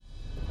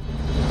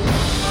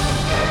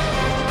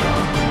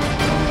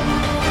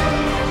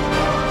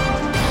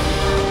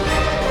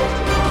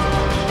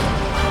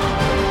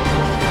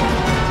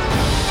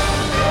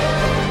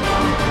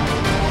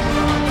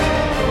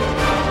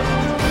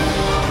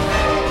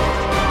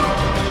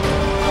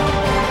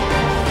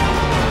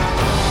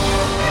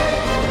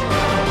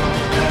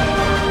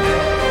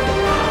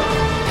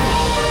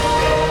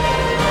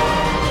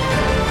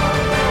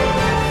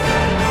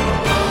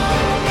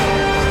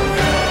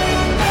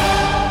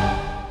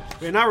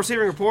We are now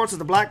receiving reports that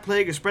the Black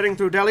Plague is spreading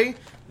through Delhi,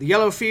 the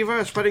Yellow Fever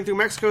is spreading through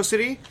Mexico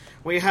City,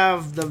 we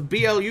have the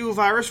BLU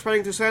virus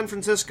spreading through San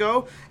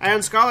Francisco,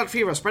 and Scarlet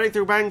Fever spreading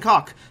through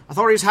Bangkok.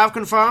 Authorities have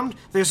confirmed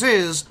this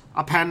is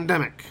a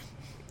pandemic.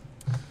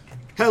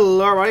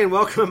 Hello, everybody, and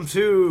welcome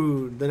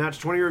to the Natch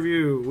 20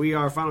 Review. We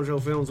are Final Show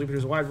Films. We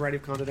produce a wide variety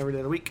of content every day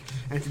of the week,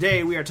 and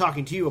today we are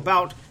talking to you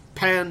about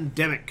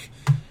Pandemic.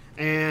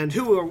 And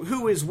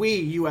who is we,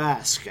 you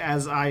ask,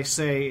 as I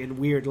say in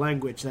weird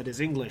language that is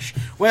English?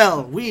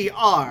 Well, we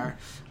are.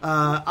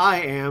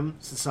 I am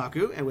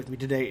Sasaku, and with me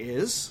today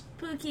is...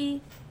 Pookie.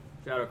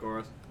 Shadow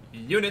Chorus.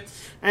 Unit.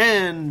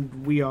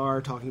 And we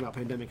are talking about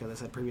Pandemic, as I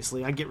said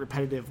previously. I get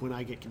repetitive when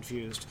I get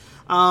confused.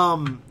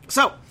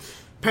 So,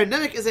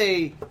 Pandemic is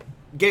a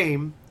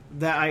game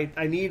that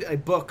I need a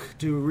book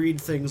to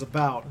read things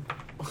about.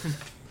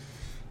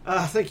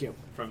 Thank you.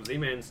 From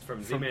Z-Man Games.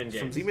 From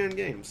Z-Man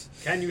Games.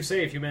 Can you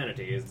save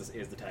humanity is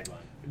the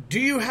tagline.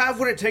 Do you have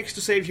what it takes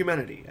to save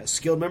humanity? As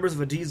skilled members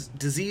of a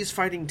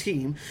disease-fighting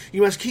team,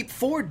 you must keep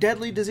 4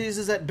 deadly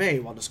diseases at bay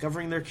while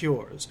discovering their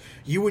cures.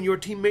 You and your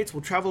teammates will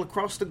travel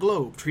across the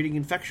globe, treating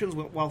infections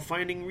while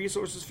finding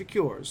resources for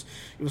cures.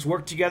 You must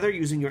work together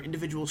using your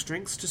individual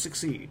strengths to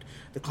succeed.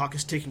 The clock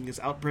is ticking as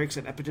outbreaks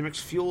and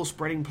epidemics fuel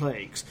spreading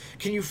plagues.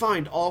 Can you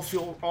find all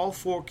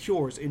 4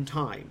 cures in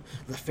time?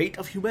 The fate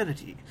of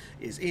humanity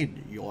is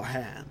in your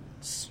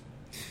hands.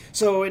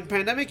 So, in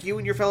Pandemic, you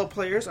and your fellow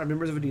players are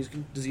members of a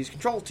disease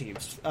control team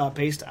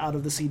based out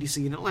of the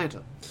CDC in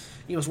Atlanta.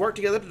 You must work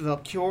together to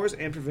develop cures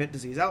and prevent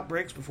disease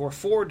outbreaks before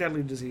 4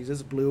 deadly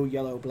diseases, blue,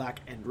 yellow,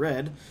 black, and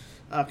red,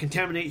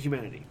 contaminate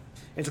humanity.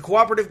 It's a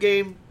cooperative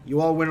game.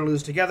 You all win or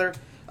lose together.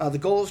 The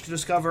goal is to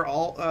discover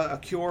a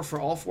cure for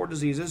all 4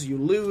 diseases. You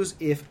lose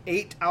if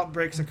 8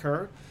 outbreaks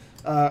occur.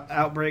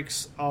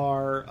 Outbreaks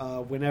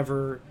are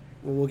whenever...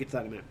 Well, we'll get to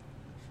that in a minute.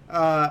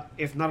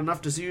 If not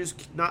enough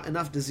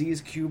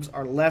disease cubes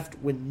are left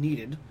when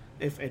needed,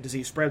 if a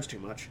disease spreads too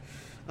much,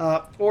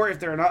 or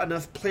if there are not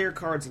enough player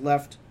cards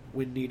left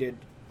when needed,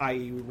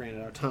 i.e. we ran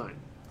out of time.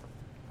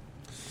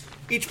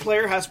 Each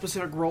player has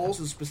specific roles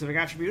and specific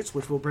attributes,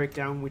 which we'll break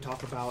down when we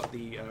talk about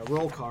the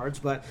role cards,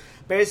 but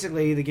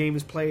basically the game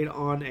is played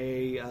on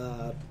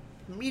a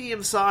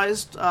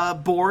medium-sized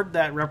board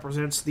that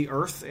represents the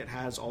Earth. It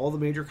has all the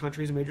major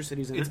countries and major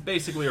cities in it. It's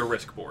basically a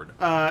risk board.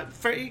 Not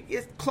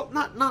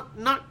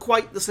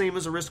quite the same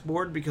as a risk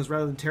board, because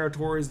rather than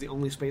territories, the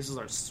only spaces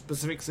are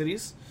specific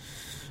cities.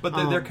 But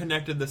they're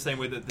connected the same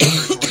way that the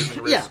territories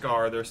and risk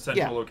are. There's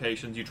central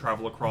locations you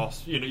travel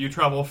across. You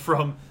travel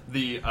from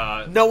the...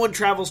 No one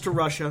travels to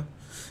Russia.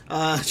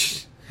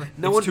 It's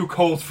too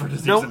cold for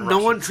disease in Russia. No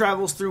one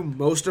travels through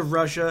most of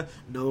Russia.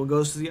 No one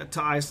goes to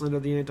Iceland or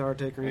the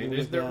Antarctic or anything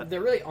like that.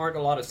 There really aren't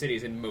a lot of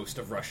cities in most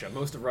of Russia.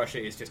 Most of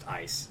Russia is just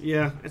ice.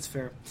 Yeah, it's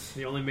fair.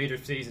 The only major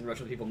cities in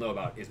Russia that people know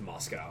about is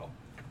Moscow.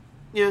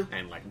 Yeah.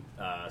 And,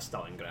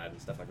 Stalingrad and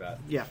stuff like that.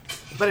 Yeah.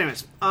 But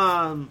anyways,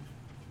 and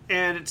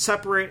it's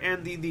separate,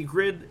 and the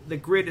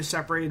grid is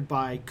separated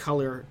by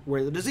color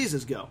where the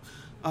diseases go.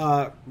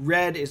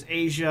 Red is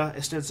Asia,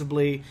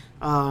 ostensibly.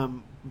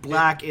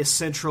 Black is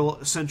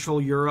Central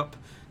Europe.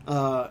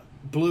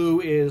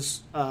 Blue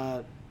is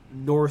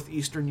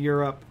Northeastern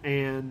Europe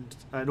and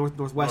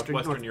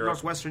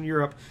Northwestern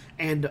Europe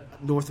and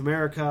North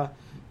America.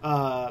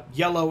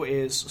 Yellow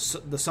is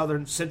the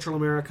Central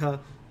America,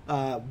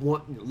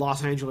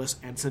 Los Angeles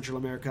and Central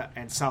America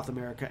and South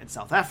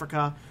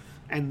Africa,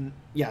 and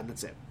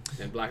that's it.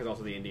 And black is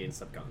also the Indian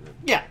subcontinent.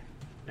 Yeah,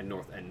 and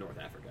North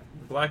Africa.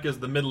 Black is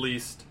the Middle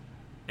East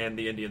and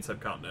the Indian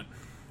subcontinent.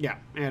 Yeah,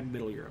 and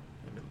Middle Europe.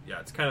 Yeah,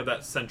 it's kind of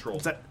that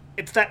central.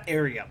 It's that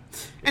area.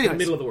 Anyways,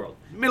 middle of the world.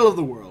 Middle of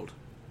the world.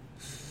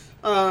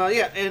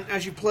 And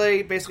as you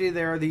play, basically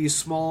there are these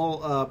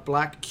small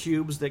black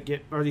cubes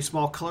these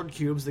small colored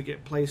cubes that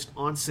get placed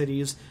on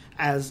cities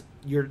as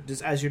your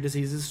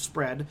diseases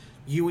spread.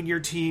 You and your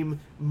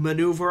team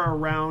maneuver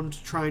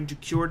around trying to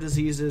cure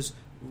diseases,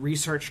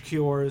 research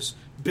cures,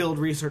 build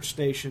research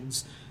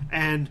stations,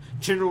 and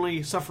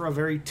generally suffer a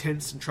very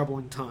tense and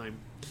troubling time.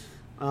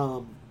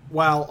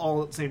 While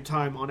all at the same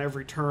time, on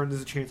every turn,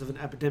 there's a chance of an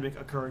epidemic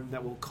occurring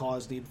that will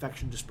cause the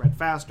infection to spread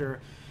faster,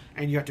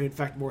 and you have to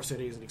infect more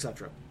cities, and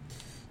etc.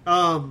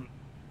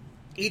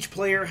 Each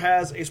player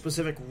has a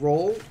specific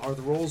role, or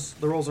the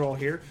roles are all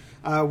here.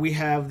 We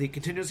have the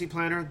contingency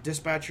planner,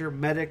 dispatcher,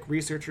 medic,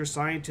 researcher,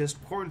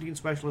 scientist, quarantine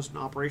specialist, and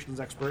operations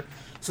expert.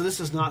 So this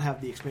does not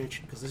have the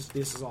expansion, because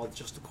this is all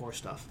just the core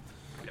stuff.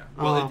 Yeah.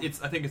 Well,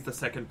 I think it's the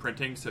second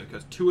printing, so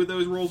because 2 of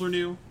those roles are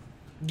new.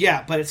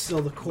 Yeah, but it's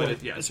still the core.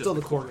 It's still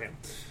the core game.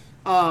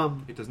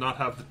 It does not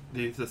have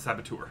the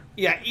saboteur.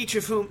 Yeah, each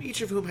of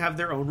whom have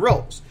their own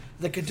roles.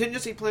 The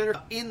contingency planner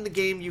in the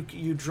game,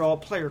 you draw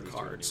player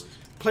cards.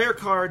 Player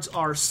cards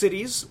are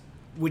cities,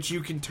 which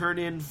you can turn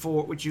in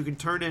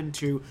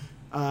to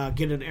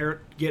get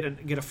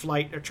a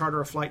flight or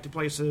charter a flight to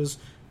places,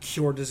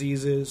 cure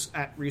diseases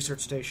at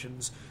research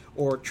stations,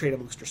 or trade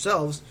amongst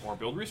yourselves, or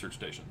build research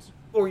stations,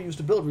 or use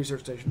to build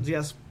research stations.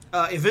 Yes,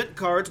 event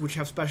cards, which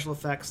have special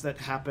effects that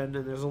happen,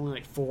 and there's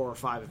only 4 or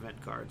 5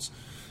 event cards.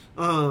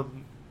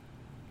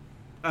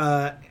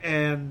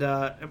 and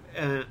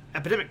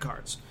epidemic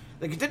cards.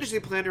 The contingency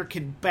planner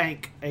can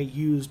bank a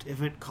used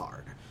event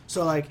card.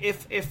 So, like,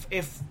 if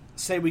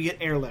say we get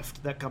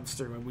airlift that comes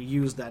through and we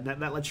use that,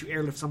 and that lets you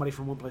airlift somebody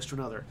from one place to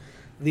another,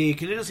 the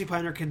contingency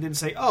planner can then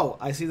say, oh,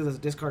 I see that there's a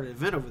discarded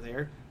event over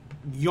there.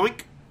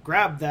 Yoink,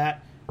 grab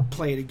that,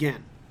 play it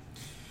again.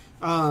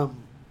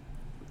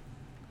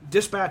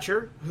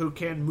 Dispatcher, who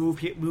can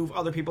move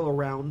other people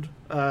around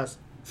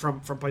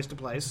from place to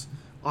place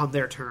on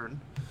their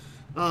turn.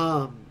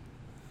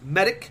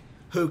 Medic,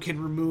 who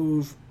can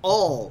remove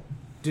all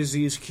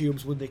disease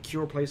cubes when they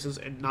cure places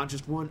and not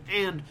just one,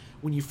 and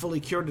when you fully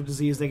cure the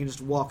disease, they can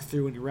just walk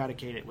through and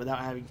eradicate it without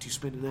having to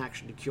spend an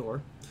action to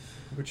cure.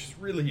 Which is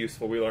really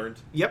useful, we learned.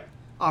 Yep.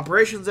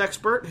 Operations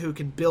expert, who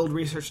can build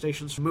research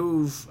stations,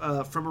 move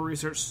from a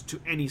research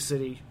to any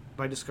city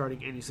by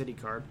discarding any city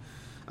card.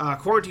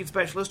 Quarantine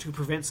specialist, who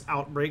prevents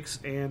outbreaks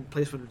and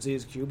placement of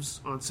disease cubes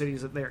on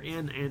cities that they're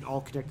in and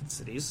all connected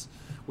cities,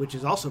 which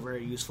is also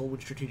very useful when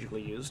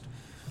strategically used.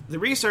 The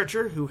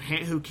researcher, who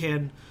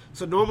can...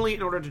 So normally,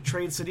 in order to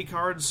trade city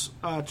cards,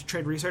 to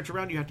trade research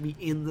around, you have to be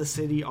in the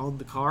city on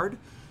the card.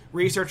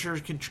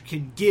 Researchers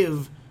can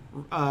give...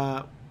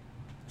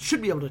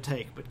 should be able to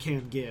take, but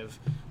can give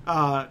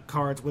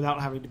cards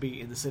without having to be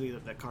in the city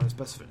that card is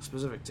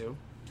specific to.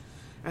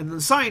 And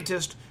the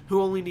scientist,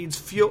 who only needs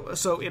fuel...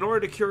 So in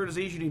order to cure a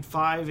disease, you need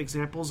 5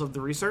 examples of the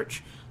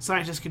research.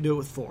 Scientists can do it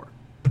with 4.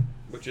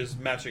 Which is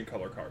matching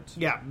color cards.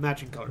 Yeah,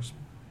 matching colors.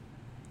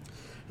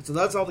 So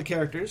that's all the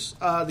characters.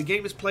 The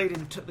game is played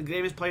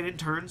in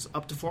turns,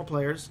 up to 4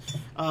 players.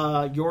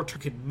 Your turn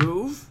can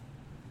move,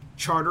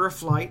 charter a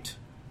flight,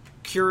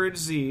 cure a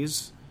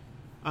disease,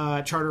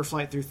 charter a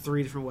flight through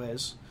 3 different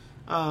ways,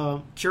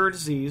 cure a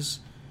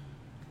disease,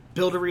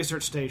 build a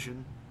research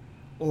station,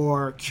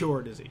 or cure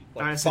a disease.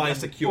 Like find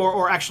the cure.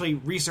 Or actually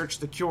research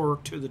the cure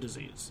to the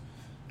disease,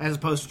 as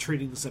opposed to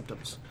treating the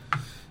symptoms.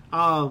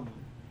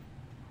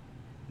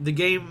 The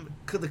game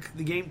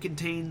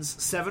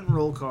contains 7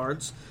 roll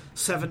cards,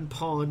 7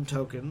 pawn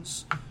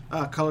tokens,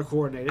 color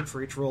coordinated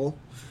for each roll,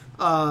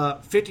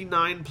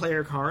 59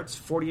 player cards,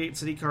 48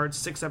 city cards,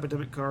 6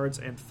 epidemic cards,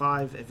 and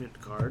 5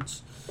 event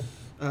cards.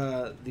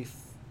 4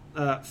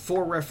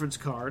 reference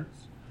cards,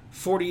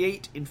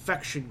 48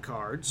 infection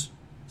cards,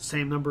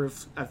 same number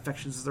of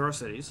infections as there are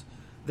cities.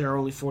 There are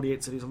only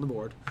 48 cities on the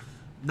board.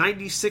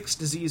 96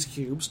 disease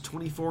cubes,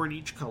 24 in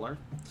each color.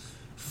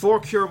 4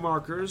 cure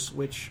markers,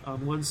 which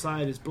on one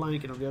side is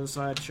blank and on the other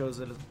side shows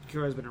that a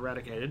cure has been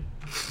eradicated.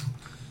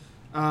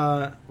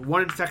 1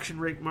 infection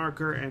rate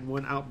marker and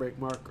 1 outbreak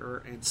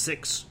marker, and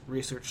 6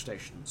 research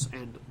stations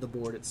and the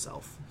board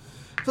itself.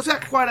 So it's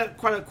got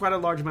quite a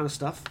large amount of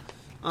stuff.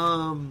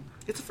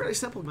 It's a fairly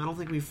simple game. I don't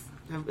think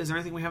is there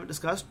anything we haven't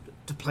discussed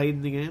to play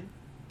in the game?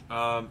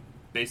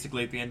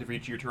 Basically, at the end of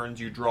each of your turns,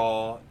 you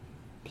draw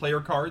player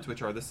cards,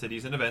 which are the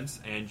cities and events,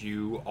 and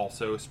you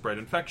also spread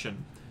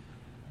infection.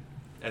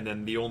 And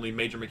then the only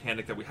major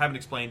mechanic that we haven't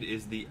explained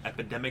is the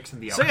epidemics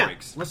and the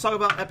outbreaks. Yeah, let's talk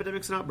about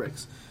epidemics and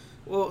outbreaks.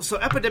 Well, so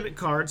epidemic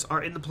cards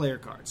are in the player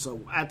cards.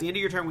 So at the end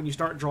of your turn, when you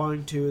start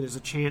drawing 2, there's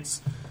a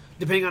chance,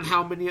 depending on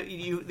how many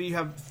you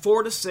have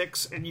 4 to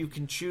 6, and you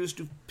can choose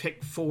to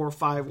pick 4,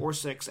 5, or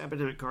 6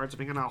 epidemic cards,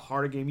 depending on how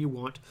hard a game you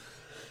want.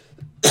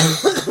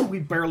 We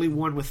barely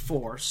won with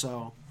 4,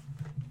 so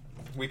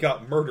we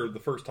got murdered the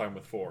first time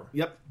with 4.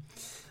 Yep.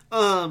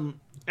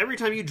 Every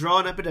time you draw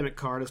an epidemic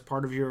card as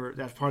part of the end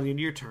of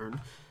your turn,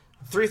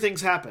 3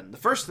 things happen. The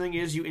first thing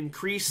is you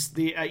increase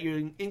the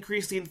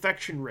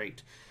infection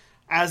rate.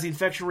 As the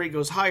infection rate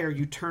goes higher,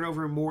 you turn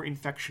over more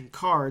infection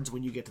cards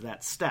when you get to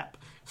that step.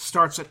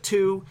 Starts at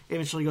 2,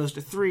 eventually goes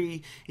to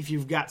 3. If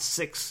you've got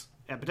 6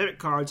 epidemic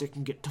cards, it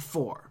can get to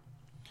 4.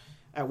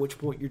 At which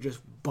point you're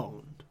just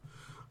boned.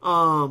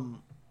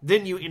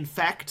 Then you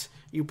infect.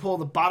 You pull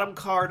the bottom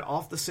card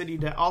off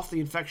the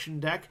infection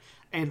deck,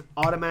 and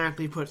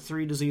automatically put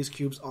 3 disease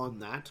cubes on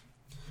that.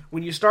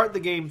 When you start the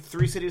game,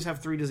 3 cities have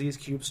 3 disease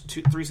cubes,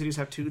 3 cities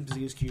have 2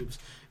 disease cubes,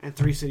 and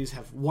 3 cities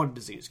have 1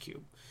 disease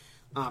cube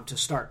to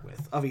start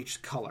with, of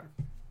each color.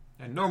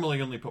 And normally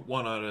you only put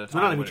 1 on at a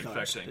time when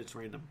infecting. It's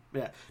random.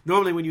 Yeah.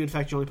 Normally when you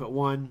infect, you only put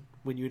 1.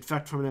 When you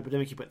infect from an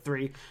epidemic, you put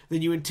 3.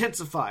 Then you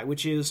intensify,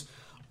 which is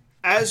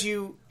as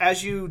you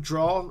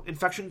draw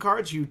infection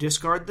cards, you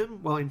discard them.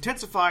 Well,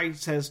 intensify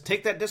says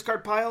take that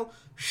discard pile,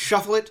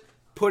 shuffle it,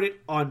 put it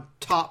on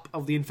top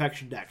of the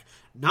infection deck.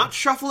 Not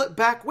shuffle it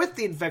back with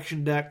the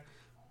infection deck,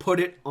 put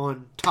it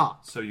on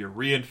top. So you're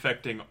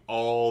reinfecting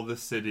all the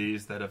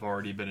cities that have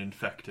already been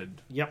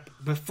infected. Yep,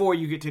 before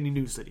you get to any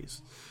new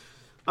cities.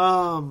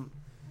 And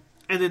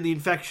then the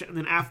infection, and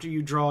then after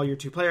you draw your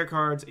 2 player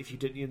cards, if you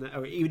didn't,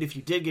 or even if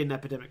you did get an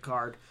epidemic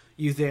card,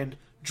 you then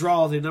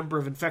draw the number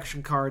of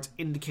infection cards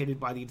indicated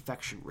by the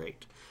infection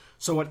rate.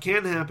 So what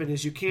can happen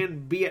is you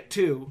can be at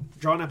 2,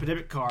 draw an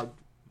epidemic card,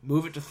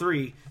 move it to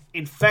 3,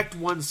 infect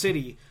 1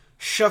 city,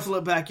 shuffle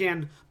it back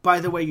in.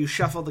 By the way, you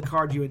shuffle the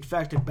card you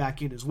infected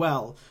back in as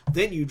well.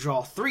 Then you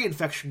draw 3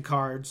 infection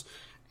cards,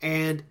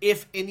 and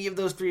if any of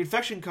those 3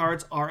 infection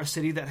cards are a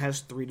city that has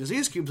 3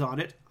 disease cubes on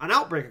it, an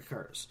outbreak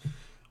occurs.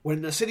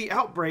 When the city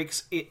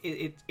outbreaks,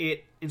 it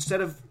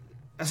instead of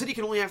a city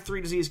can only have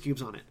 3 disease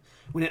cubes on it.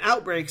 When it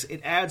outbreaks,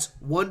 it adds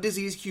 1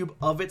 disease cube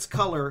of its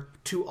color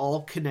to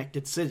all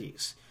connected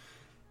cities.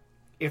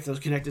 If those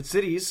connected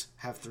cities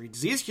have 3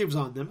 disease cubes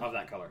on them Of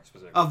that color,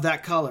 specifically. of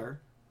that color,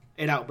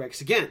 it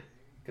outbreaks again.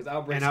 Because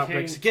outbreaks And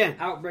outbreaks can, again.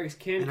 Outbreaks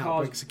can And cause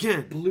outbreaks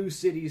again. blue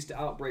cities to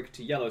outbreak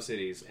to yellow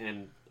cities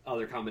and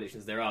other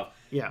combinations thereof.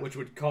 Yeah. Which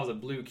would cause a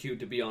blue cube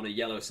to be on a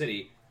yellow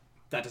city.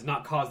 That does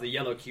not cause the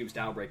yellow cubes to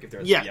outbreak if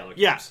there's Yeah, yellow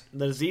cubes. yeah.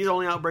 The disease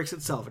only outbreaks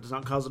itself. It does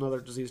not cause another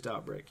disease to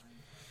outbreak.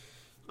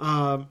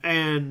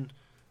 And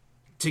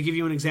to give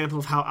you an example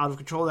of how out of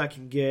control that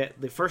can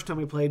get, the first time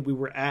we played,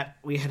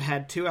 we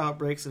had 2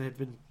 outbreaks and had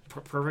been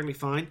perfectly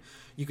fine.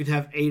 You could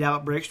have 8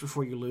 outbreaks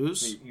before you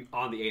lose.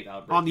 On the 8th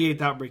outbreak. On the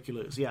 8th outbreak, you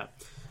lose. Yeah.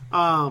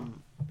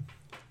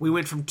 We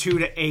went from 2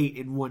 to 8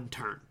 in 1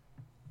 turn.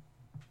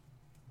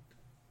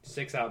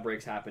 6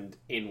 outbreaks happened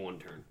in 1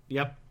 turn.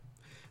 Yep.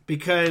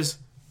 Because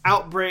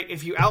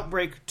if you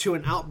outbreak to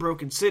an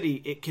outbroken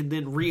city, it can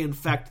then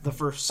reinfect the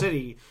first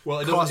city. Well,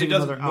 it causing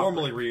doesn't another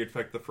normally outbreak.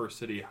 reinfect the first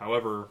city.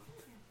 However,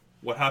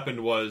 what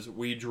happened was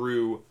we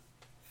drew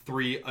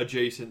 3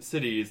 adjacent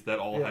cities that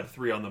all had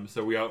 3 on them,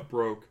 so we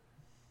outbroke,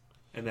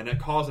 and then it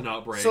caused an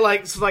outbreak. So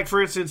like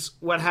for instance,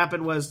 what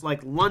happened was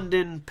like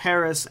London,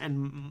 Paris,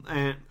 and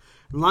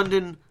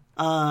London.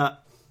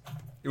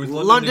 It was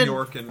London, New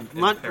York, and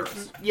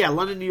Paris. Yeah,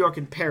 London, New York,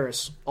 and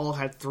Paris all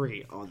had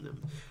 3 on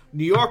them.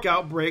 New York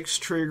outbreaks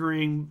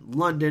triggering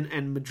London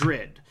and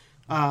Madrid.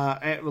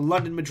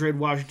 London, Madrid,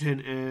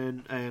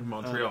 Washington, and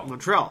Montreal.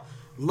 Montreal.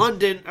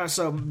 London.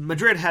 So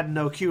Madrid had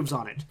no cubes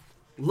on it.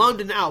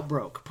 London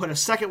outbroke. Put a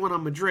second one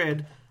on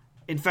Madrid,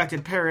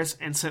 infected Paris,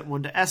 and sent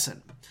one to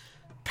Essen.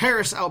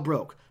 Paris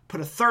outbroke.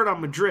 Put a third on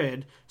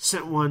Madrid,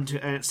 sent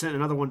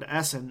another one to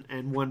Essen,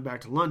 and one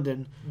back to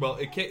London. Well,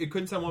 it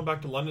couldn't send one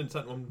back to London,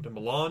 sent one to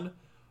Milan,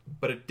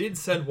 but it did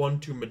send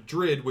one to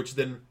Madrid, which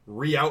then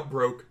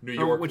re-outbroke New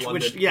York,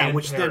 London, and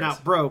which Paris, then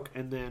outbroke,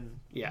 and then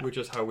which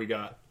is how we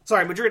got.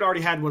 Sorry, Madrid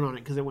already had one on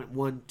it because it went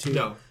 1,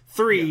 2,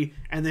 3,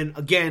 and then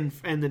again,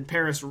 and then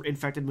Paris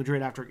infected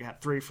Madrid after it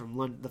got 3 from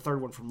London, the third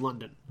one from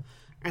London,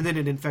 and then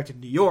it infected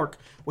New York,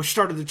 which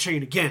started the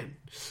chain again.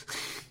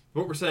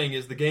 What we're saying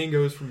is the game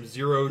goes from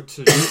 0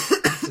 to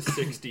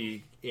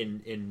 60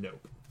 in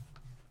Nope.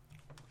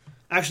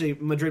 Actually,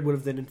 Madrid would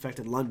have then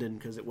infected London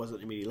because it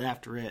wasn't immediately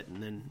after it,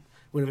 and then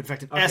would have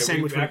infected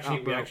Essen, which we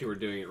would actually were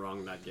doing it wrong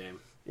in that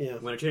game. Yeah.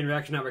 When a chain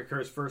reaction outbreak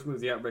occurs, first move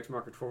the outbreak's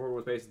marker forward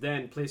with base,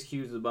 then place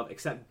cubes above,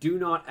 except do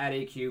not add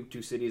a cube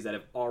to cities that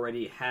have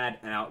already had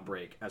an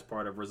outbreak as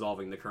part of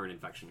resolving the current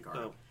infection card.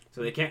 Oh.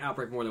 So they can't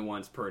outbreak more than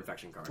once per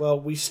infection card. Well,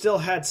 we still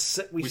had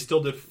We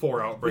still did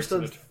 4 outbreaks.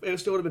 it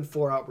still would have been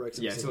 4 outbreaks.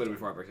 yeah, it still would have been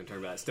 4 outbreaks in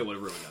turn, but it still would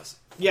have ruined us.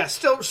 Yeah,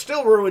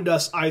 still ruined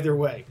us either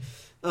way.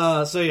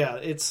 So yeah,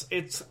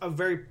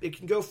 it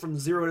can go from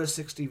 0 to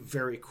 60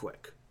 very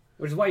quick.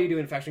 Which is why you do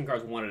infection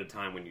cards one at a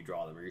time when you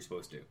draw them, or you're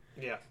supposed to.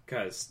 Yeah.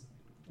 Because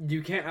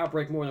you can't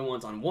outbreak more than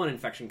once on one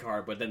infection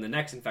card, but then the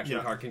next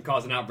infection card can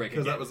cause an outbreak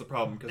again. Because that was the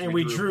problem. And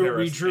we drew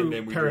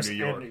Paris New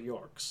York. and New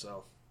York,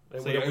 so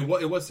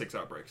it was 6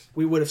 outbreaks.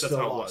 we would have That's still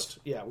how it lost. was.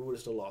 Yeah, we would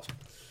have still lost.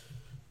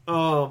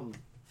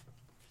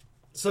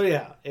 So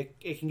yeah,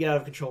 it can get out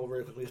of control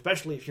very quickly,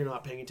 especially if you're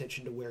not paying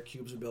attention to where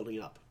cubes are building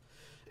up.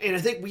 And I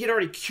think we had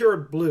already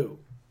cured blue.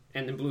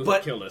 And then blue's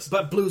what killed us.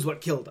 But blue's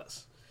what killed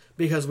us.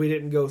 Because we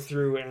didn't go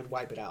through and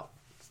wipe it out.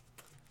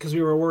 Because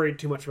we were worried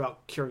too much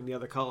about curing the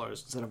other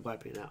colors instead of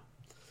wiping it out.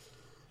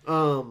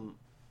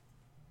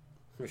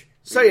 Which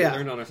So, we yeah.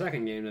 learned on our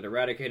second game that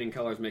eradicating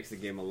colors makes the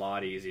game a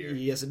lot easier.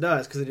 Yes, it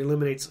does, because it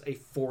eliminates a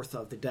fourth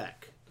of the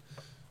deck.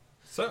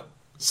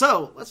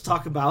 So, let's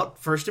talk about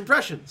first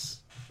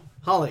impressions.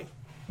 Holly.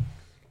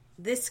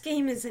 This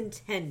game is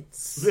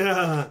intense.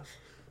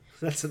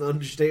 That's an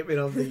understatement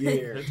of the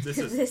year. This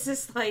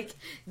is like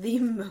the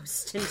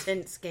most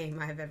intense game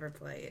I've ever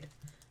played.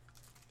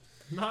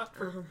 not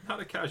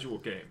a casual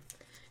game.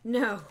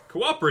 No.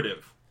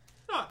 Cooperative,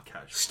 not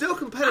casual. Still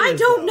competitive. I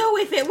don't though. know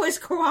if it was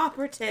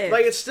cooperative.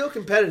 Like, it's still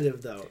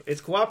competitive, though.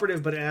 It's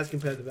cooperative, but it has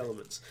competitive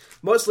elements.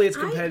 Mostly it's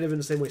competitive in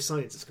the same way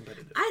science is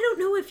competitive. I don't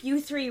know if you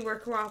 3 were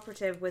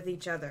cooperative with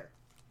each other.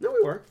 No,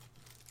 we were.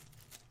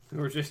 We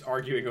were just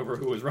arguing over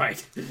who was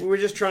right. We were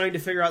just trying to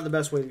figure out the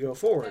best way to go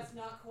forward. That's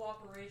not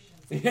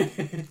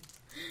cooperation.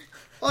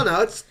 Oh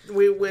no, it's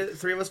we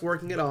 3 of us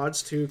working at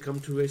odds to come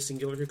to a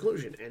singular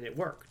conclusion, and it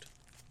worked.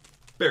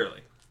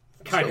 Barely.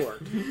 Kind Still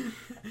of. worked.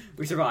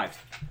 We survived.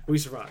 We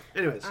survived.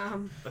 Anyways,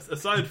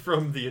 Aside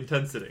from the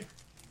intensity.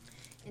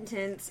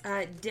 Intense.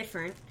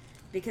 Different.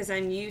 Because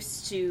I'm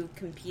used to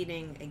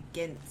competing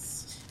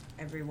against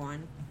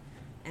everyone.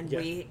 And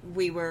Yeah.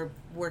 we were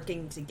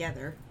working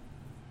together.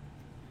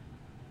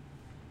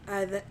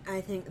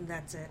 I think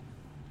that's it.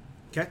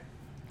 okay.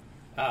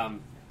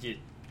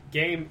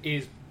 Game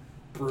is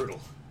brutal.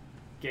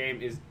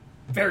 Game is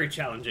very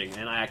challenging,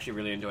 and I actually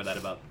really enjoy that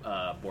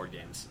about board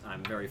games.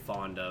 I'm very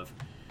fond of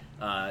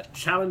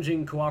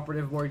challenging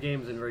cooperative board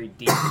games and very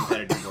deep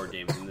competitive board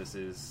games, and this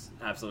is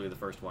absolutely the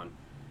first one.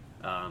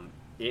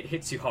 It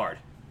hits you hard.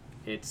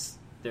 It's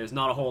there's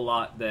not a whole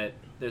lot that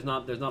there's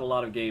not a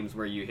lot of games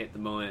where you hit the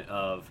moment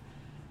of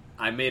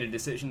I made a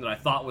decision that I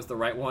thought was the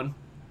right one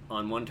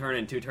on one turn,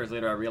 and 2 turns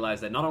later I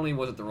realized that not only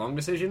was it the wrong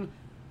decision,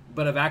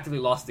 but I've actively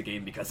lost the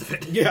game because of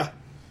it. Yeah.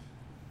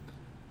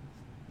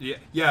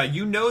 Yeah,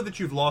 you know that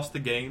you've lost the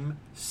game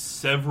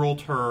several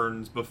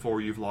turns before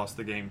you've lost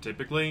the game,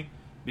 typically,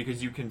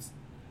 because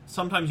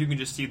sometimes you can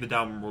just see the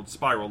downward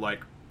spiral,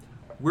 like,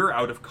 we're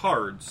out of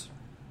cards,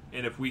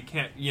 and if we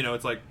can't,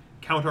 it's like,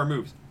 count our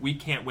moves, we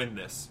can't win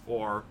this,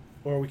 or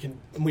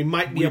we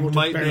might be able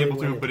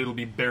to, but it'll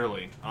be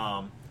barely.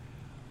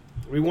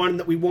 We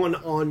won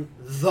on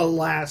the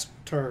last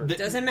turn.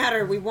 Doesn't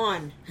matter, we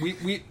won.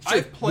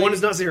 One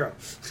is not 0.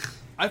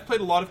 I've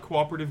played a lot of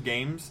cooperative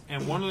games,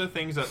 and one of the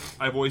things that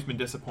I've always been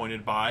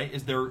disappointed by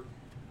is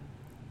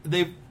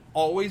they've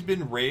always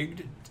been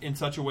rigged in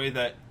such a way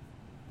that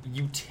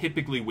you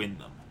typically win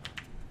them.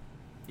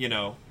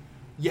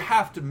 You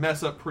have to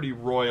mess up pretty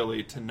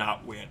royally to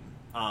not win.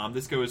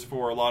 This goes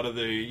for a lot of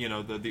the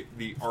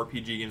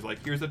RPG games,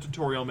 like here's the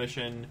tutorial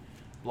mission,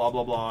 blah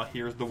blah blah,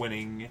 here's the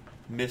winning.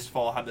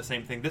 Mistfall had the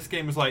same thing. This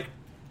game was like,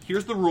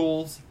 here's the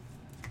rules,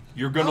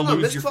 you're gonna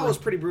lose your Mistfall was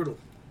pretty brutal.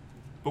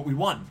 But we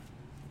won.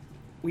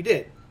 We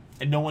did.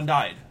 And no one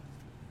died.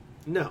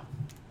 No.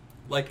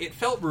 Like, it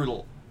felt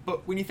brutal,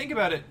 but when you think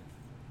about it,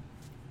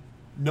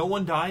 no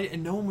one died,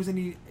 and no one was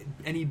in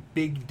any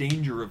big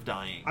danger of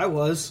dying. I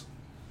was.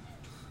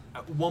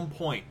 At one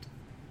point.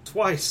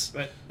 Twice.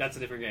 But that's a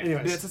different game.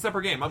 Anyways. It's a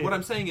separate game. What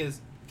I'm saying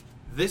is,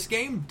 this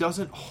game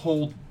doesn't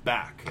hold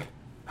back.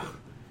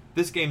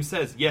 This game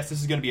says, yes, this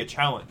is going to be a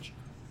challenge.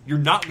 You're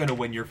not going to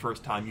win your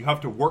first time. You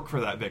have to work for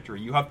that victory.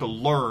 You have to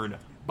learn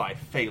by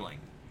failing.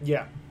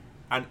 Yeah.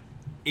 And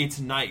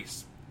it's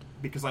nice,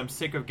 because I'm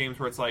sick of games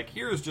where it's like,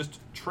 here's just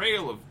a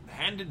trail of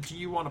handed to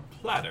you on a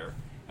platter,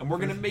 and we're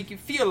going to make you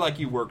feel like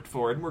you worked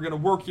for it, and we're going to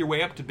work your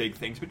way up to big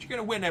things, but you're going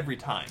to win every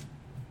time.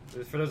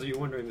 For those of you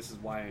wondering, this is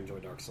why I enjoy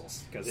Dark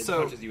Souls, because it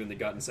punches you in the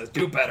gut and says,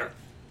 do better!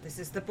 This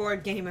is the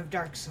board game of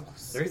Dark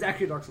Souls. There is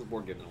actually a Dark Souls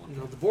board game in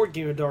one. The board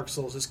game of Dark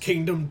Souls is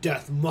Kingdom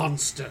Death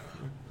Monster.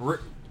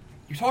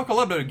 You talk a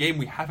lot about a game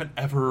we haven't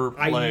ever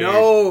played. I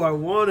know, I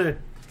want it.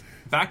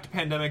 Back to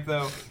Pandemic,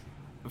 though.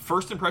 The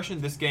first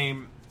impression, this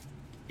game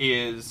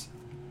is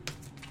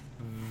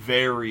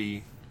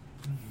very,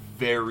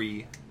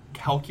 very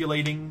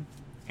calculating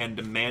and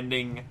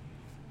demanding,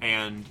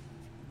 and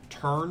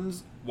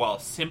turns, while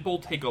simple,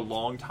 take a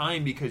long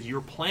time because you're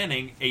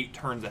planning 8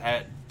 turns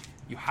ahead.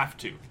 You have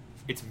to.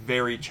 It's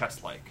very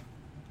chess-like.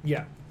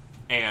 Yeah.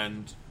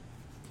 And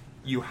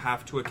you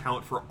have to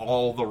account for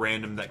all the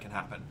random that can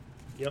happen.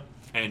 Yep.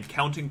 And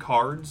counting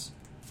cards,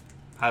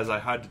 as I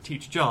had to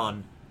teach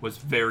John, was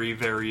very,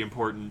 very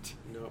important.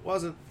 No, it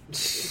wasn't.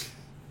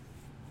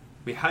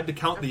 We had to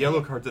count the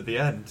yellow cards at the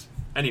end.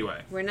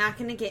 Anyway. We're not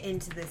going to get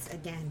into this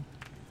again.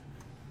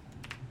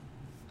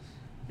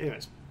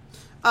 Anyways.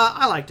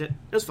 I liked it.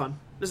 It was fun.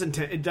 It was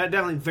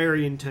definitely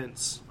very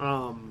intense.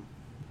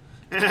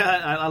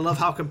 I love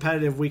how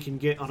competitive we can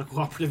get on a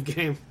cooperative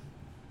game.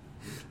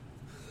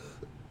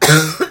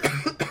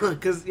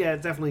 Because, yeah,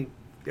 definitely,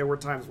 there were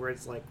times where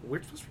it's like,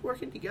 we're supposed to be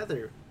working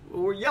together.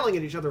 We're yelling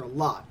at each other a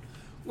lot.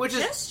 Which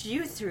is just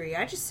you three.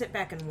 I just sit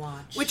back and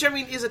watch. Which, I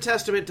mean, is a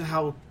testament to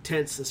how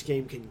tense this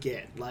game can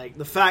get. Like,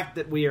 the fact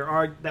that we're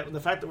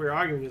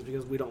arguing is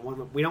because we don't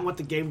want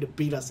the game to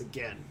beat us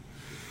again.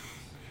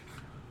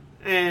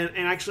 And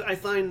actually, I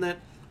find that,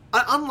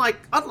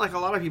 unlike a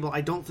lot of people,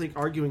 I don't think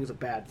arguing is a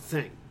bad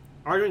thing.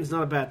 Arguing is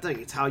not a bad thing.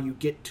 It's how you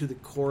get to the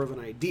core of an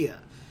idea.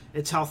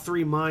 It's how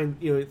 3 minds,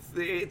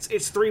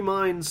 it's 3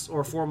 minds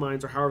or 4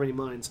 minds or however many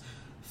minds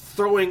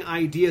throwing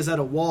ideas at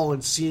a wall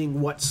and seeing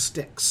what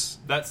sticks.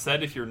 That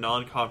said, if you're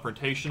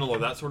non-confrontational or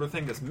that sort of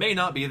thing, this may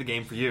not be the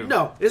game for you.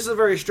 No, this is a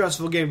very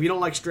stressful game. If you don't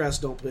like stress,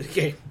 don't play the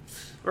game.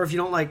 Or if you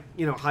don't like,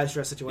 high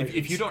stress situations.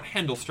 If you don't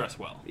handle stress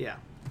well. Yeah.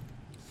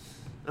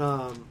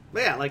 But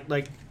yeah,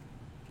 like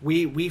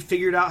we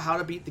figured out how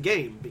to beat the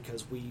game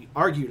because we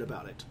argued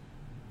about it.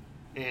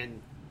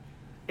 And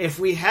if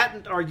we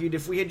hadn't argued,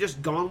 if we had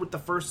just gone with the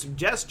first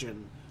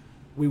suggestion,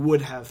 we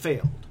would have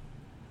failed.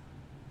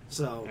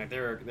 So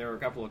there were a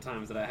couple of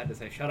times that I had to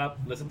say, "Shut up!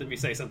 Listen to me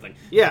say something."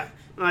 Yeah,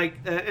 like,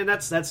 and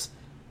that's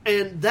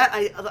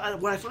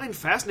what I find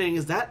fascinating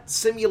is that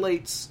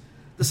simulates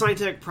the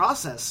scientific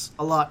process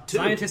a lot too.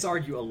 Scientists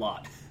argue a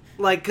lot,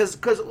 like because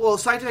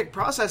scientific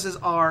processes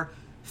are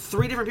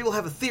 3 different people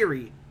have a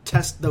theory,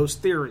 test those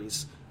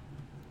theories.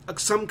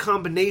 Some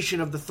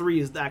combination of the 3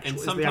 is the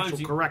actual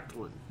correct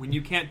one. When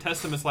you can't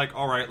test them, it's like,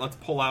 all right, let's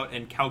pull out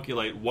and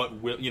calculate what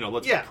will,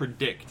 let's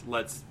predict.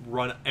 Let's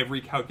run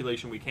every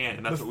calculation we can,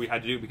 and that's what we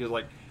had to do because,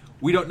 like,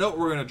 we don't know what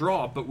we're going to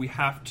draw, but we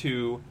have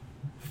to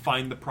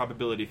find the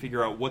probability,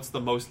 figure out what's the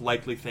most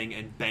likely thing,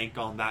 and bank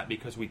on that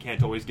because we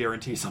can't always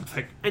guarantee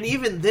something. And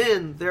even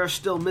then, there are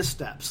still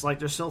missteps. Like,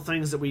 there's still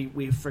things that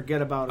we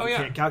forget about and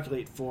can't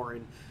calculate for,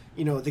 and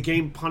the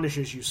game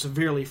punishes you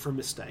severely for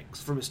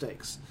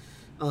mistakes.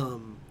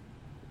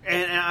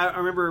 And I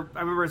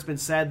remember it's been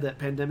said that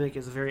Pandemic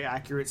is a very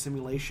accurate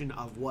simulation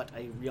of what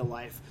a real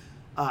life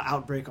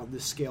outbreak on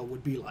this scale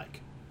would be like.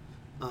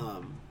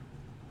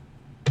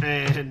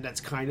 And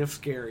that's kind of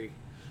scary.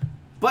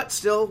 But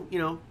still,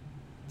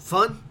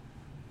 fun.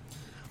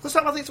 Let's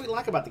talk about things we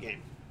like about the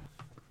game.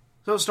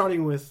 So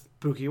starting with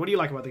Pookie, what do you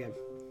like about the game?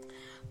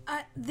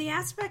 The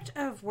aspect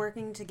of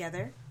working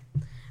together,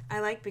 I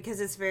like because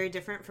it's very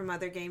different from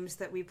other games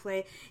that we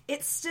play.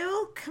 It's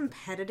still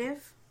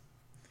competitive,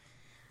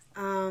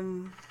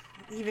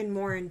 even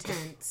more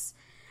intense.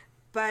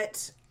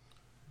 But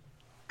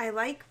I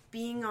like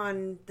being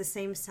on the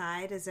same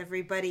side as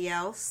everybody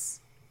else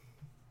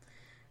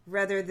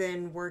rather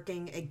than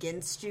working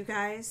against you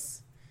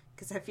guys,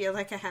 because I feel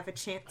like I have a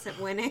chance at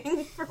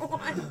winning for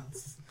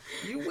once.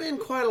 You win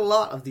quite a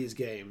lot of these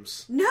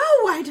games. No,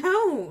 I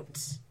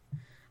don't.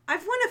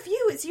 I've won a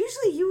few. It's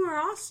usually you or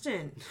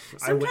Austin.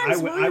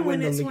 Sometimes William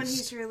when it's when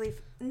he's really...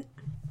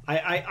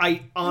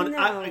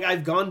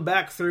 I've gone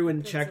back through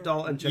and checked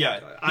all and checked.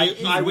 Yeah,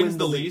 he wins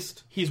the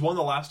least. He's won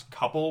the last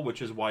couple,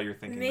 which is why you're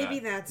thinking maybe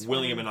that. that's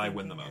William and I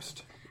win the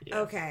most.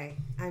 Yeah. Okay.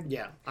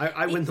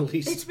 I win the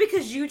least. It's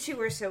because you two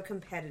are so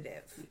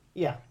competitive.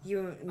 Yeah.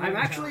 I'm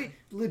actually,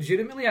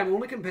 legitimately, I'm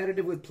only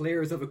competitive with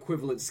players of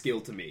equivalent skill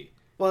to me.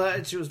 Well,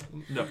 it's just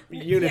no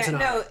units and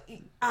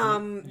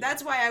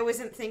that's why I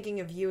wasn't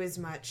thinking of you as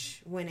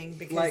much winning,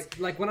 because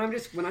like when I'm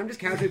just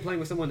casually playing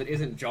with someone that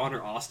isn't John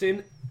or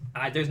Austin,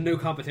 there's no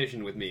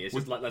competition with me. It's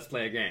just let's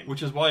play a game.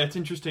 Which is why it's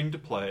interesting to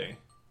play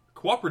a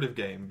cooperative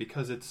game,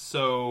 because it's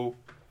so...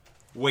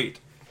 Wait,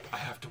 I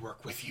have to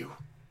work with you.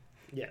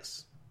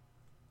 Yes.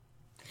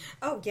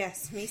 Oh,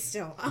 yes, me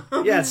still.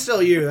 Yeah, it's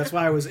still you. That's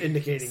why I was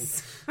indicating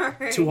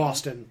to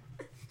Austin.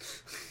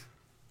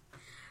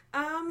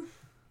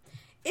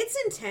 It's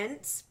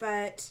intense,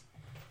 but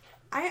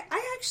I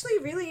actually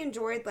really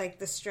enjoyed like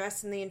the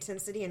stress and the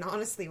intensity, and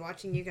honestly,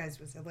 watching you guys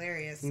was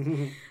hilarious. I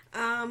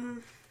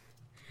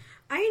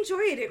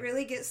enjoy it. It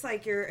really gets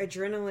like your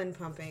adrenaline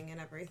pumping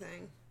and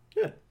everything.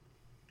 Good.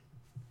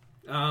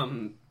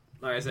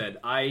 Like I said,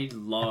 I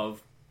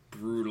love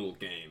brutal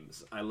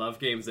games. I love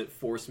games that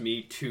force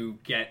me to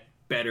get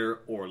better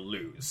or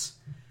lose.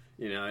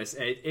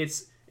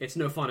 It's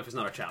no fun if it's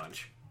not a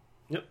challenge.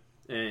 Yep.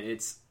 And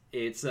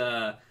it's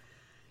a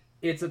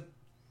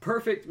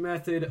perfect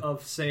method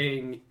of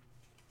saying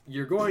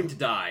you're going to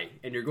die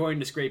and you're going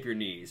to scrape your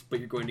knees, but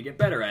you're going to get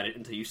better at it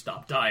until you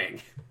stop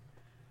dying.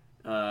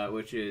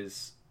 Which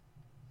is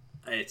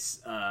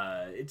it's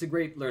a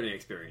great learning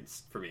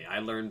experience for me. I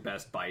learn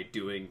best by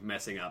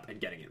messing up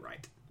and getting it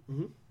right.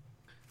 Mm-hmm.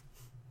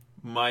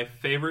 My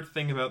favorite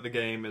thing about the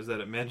game is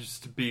that it manages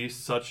to be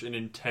such an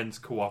intense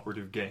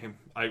cooperative game.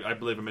 I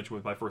believe I mentioned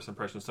with my first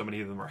impressions, so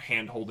many of them are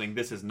hand-holding.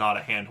 This is not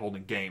a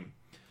hand-holding game.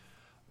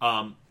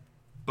 But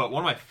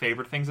one of my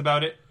favorite things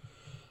about it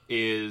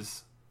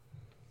is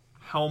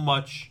how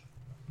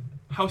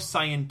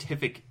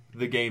scientific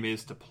the game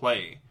is to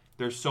play.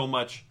 There's so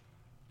much,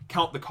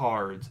 count the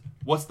cards,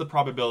 what's the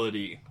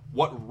probability,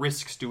 what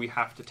risks do we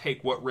have to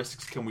take, what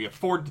risks can we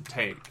afford to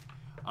take.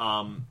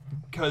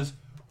 Because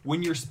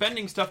when you're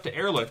spending stuff to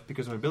airlift,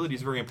 because mobility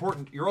is very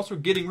important, you're also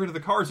getting rid of the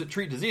cards that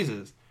treat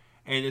diseases.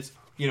 And it's,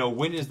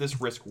 when is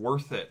this risk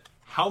worth it?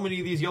 How many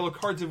of these yellow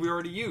cards have we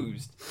already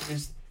used?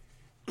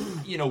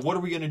 What are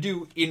we going to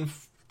do in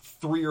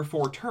 3 or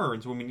 4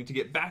 turns when we need to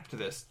get back to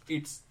this?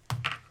 It's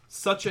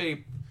such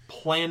a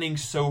planning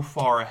so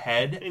far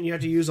ahead. And you have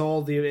to use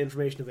all the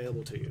information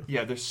available to you.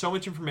 Yeah, there's so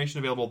much information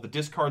available. The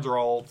discards are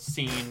all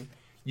seen.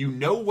 You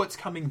know what's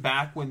coming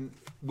back when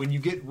you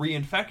get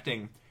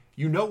reinfecting.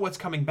 You know what's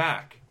coming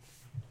back.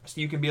 So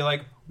you can be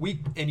like,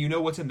 and you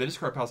know what's in the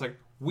discard pile. It's like,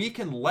 we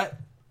can let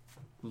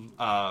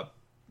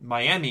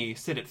Miami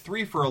sit at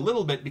 3 for a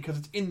little bit because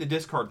it's in the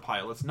discard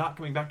pile. It's not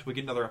coming back till we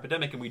get another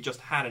epidemic, and we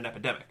just had an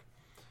epidemic.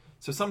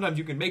 So sometimes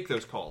you can make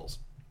those calls.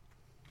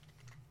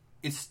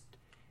 It's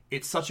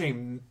such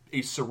a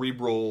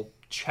cerebral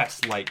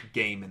chess-like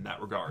game in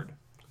that regard.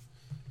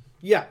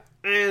 Yeah,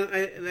 and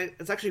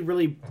it's actually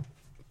really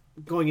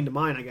going into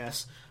mine, I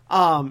guess.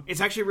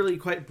 It's actually really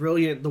quite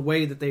brilliant the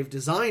way that they've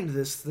designed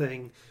this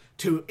thing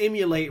to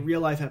emulate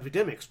real-life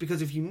epidemics.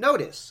 Because if you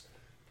notice,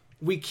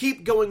 we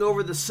keep going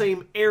over the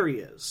same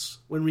areas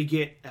when we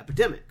get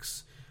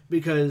epidemics,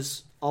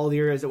 because all the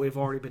areas that we've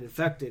already been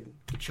infected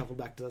get shuffled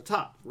back to the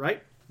top,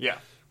 right? Yeah.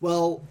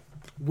 Well,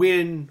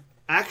 when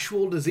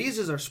actual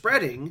diseases are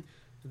spreading,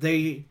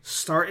 they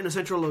start in a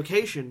central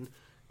location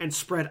and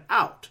spread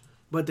out.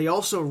 But they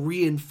also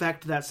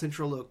reinfect that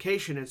central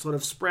location and sort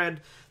of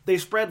spread. They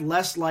spread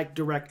less like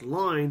direct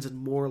lines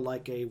and more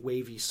like a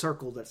wavy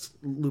circle that's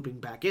looping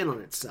back in on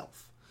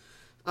itself.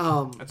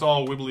 It's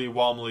all wibbly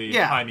wobbly,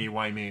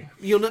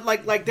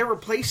 timey-wimey. Like there were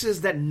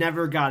places that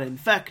never got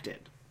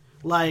infected.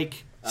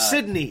 Like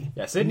Sydney,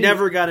 Sydney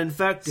never got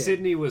infected.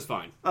 Sydney was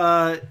fine.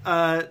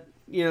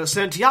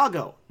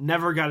 Santiago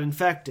never got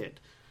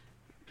infected.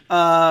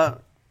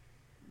 That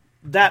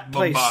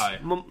place,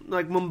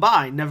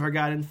 Mumbai, never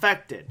got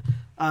infected.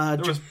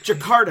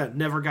 Jakarta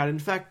never got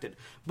infected.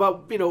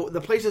 But,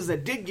 the places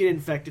that did get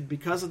infected,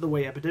 because of the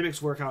way epidemics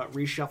work, how it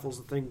reshuffles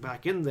the thing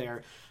back in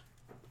there,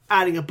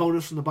 adding a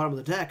bonus from the bottom of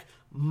the deck,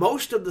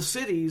 most of the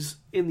cities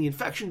in the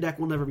infection deck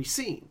will never be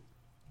seen.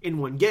 in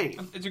one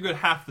game. It's a good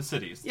half the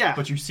cities. Yeah.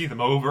 But you see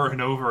them over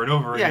and over and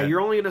over Yeah, again.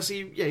 you're only going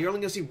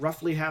to see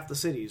roughly half the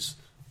cities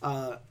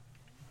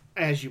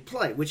as you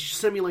play, which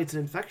simulates an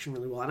infection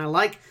really well. And I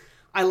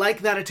like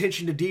that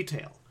attention to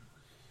detail.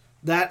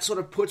 That sort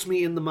of puts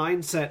me in the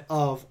mindset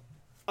of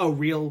a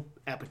real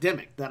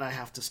epidemic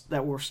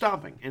that we're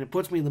stopping, and it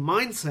puts me in the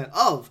mindset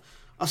of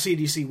a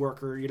CDC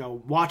worker,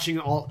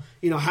 watching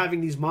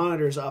having these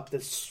monitors up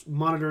that's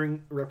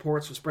monitoring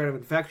reports of spread of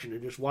infection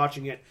and just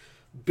watching it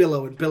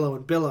billow and billow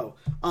and billow.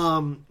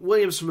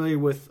 William's familiar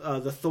with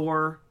the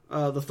Thor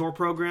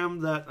program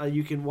that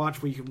you can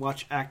watch, where you can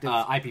watch active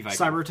IP Viking.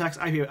 cyber attacks.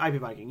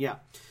 IP Viking, yeah.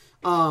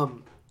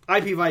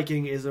 IP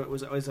Viking is a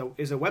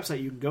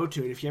website you can go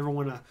to, and if you ever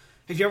want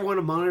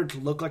to monitor to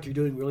look like you're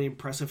doing really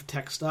impressive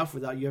tech stuff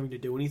without you having to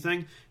do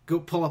anything, go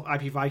pull up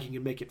IP Viking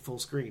and make it full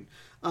screen.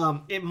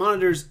 It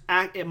monitors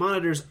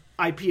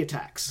IP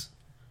attacks,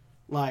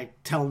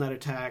 like Telnet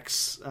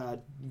attacks,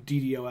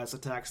 DDoS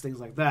attacks, things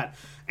like that,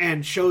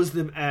 and shows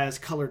them as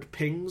colored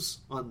pings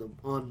on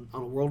a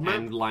world map.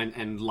 And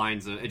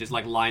lines of just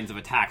like lines of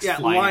attacks. Yeah,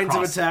 flying lines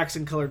across. of attacks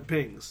and colored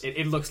pings.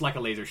 It looks like a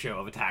laser show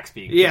of attacks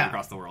being Yeah.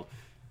 across the world.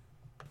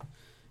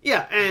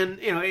 Yeah, and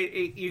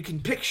you can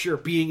picture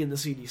being in the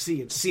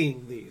CDC and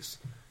seeing these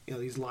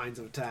lines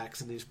of attacks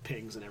and these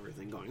pings and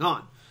everything going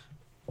on,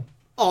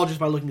 all just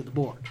by looking at the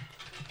board.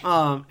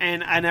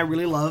 And I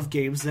really love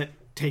games that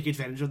take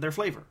advantage of their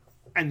flavor,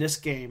 and this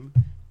game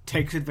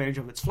takes advantage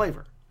of its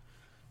flavor,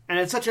 and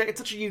it's such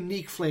a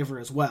unique flavor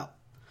as well.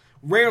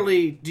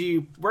 Rarely do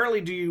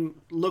you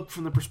look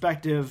from the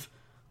perspective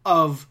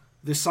of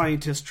the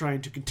scientist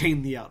trying to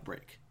contain the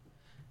outbreak.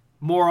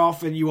 More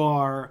often, you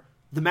are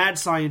the mad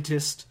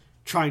scientist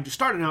trying to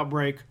start an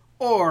outbreak,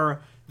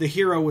 or the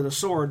hero with a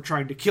sword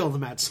trying to kill the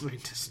mad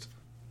scientist.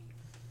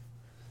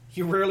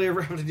 You rarely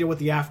ever have to deal with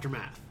the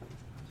aftermath.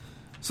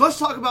 So let's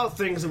talk about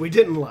things that we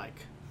didn't like.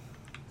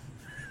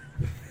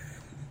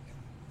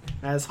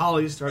 As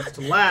Holly starts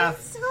to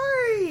laugh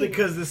Sorry.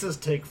 because this is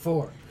take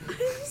 4. I'm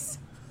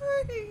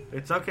sorry.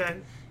 It's okay.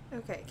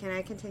 Okay, can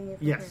I continue?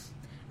 From Yes.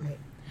 Here?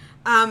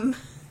 Right.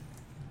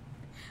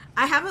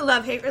 I have a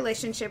love-hate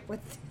relationship with...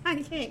 I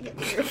can't get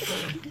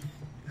through.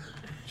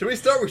 Should we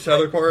start with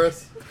Shadow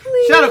Chorus?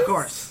 Please. Shadow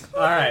Course.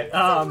 All right.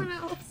 Someone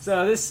else.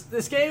 So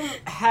this game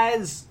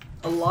has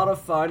a lot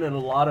of fun and a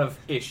lot of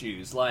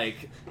issues.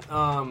 Like,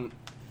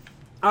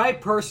 I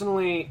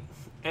personally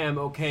am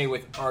okay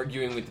with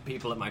arguing with the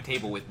people at my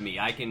table with me.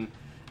 I can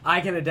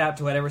adapt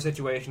to whatever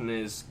situation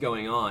is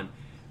going on.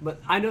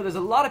 But I know there's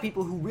a lot of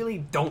people who really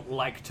don't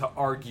like to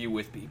argue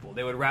with people.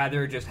 They would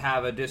rather just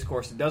have a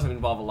discourse that doesn't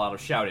involve a lot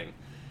of shouting.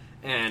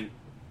 And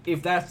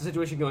if that's the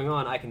situation going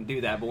on, I can do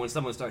that. But when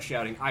someone starts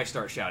shouting, I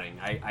start shouting.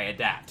 I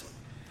adapt.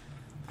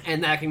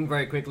 And that can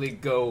very quickly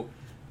go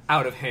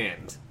out of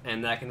hand.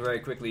 And that can very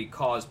quickly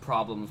cause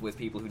problems with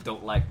people who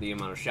don't like the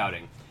amount of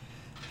shouting.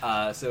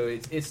 So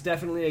it's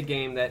definitely a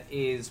game that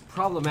is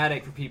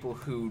problematic for people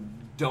who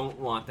don't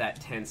want that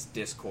tense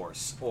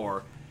discourse.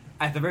 Or,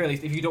 at the very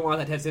least, if you don't want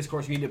that tense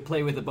discourse, you need to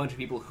play with a bunch of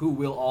people who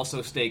will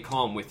also stay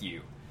calm with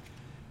you.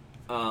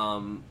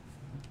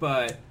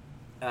 But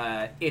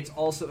it's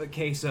also a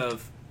case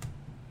of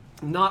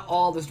not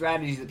all the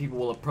strategies that people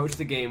will approach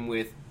the game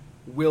with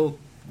will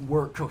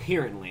work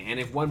coherently. And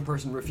if one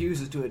person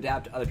refuses to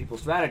adapt to other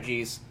people's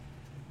strategies,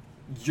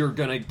 you're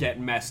gonna get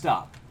messed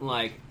up.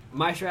 Like,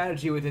 my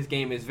strategy with this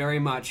game is very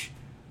much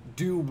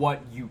do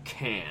what you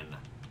can.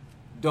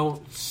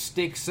 Don't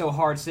stick so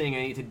hard saying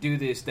I need to do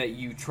this that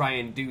you try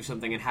and do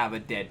something and have a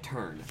dead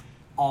turn.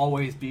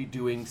 Always be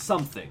doing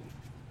something.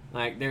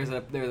 Like, there's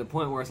a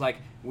point where it's like,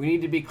 we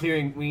need to be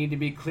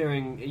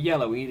clearing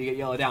yellow, we need to get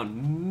yellow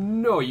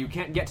down. No, you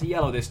can't get to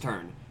yellow this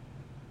turn.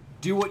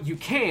 Do what you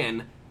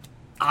can,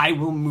 I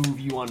will move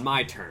you on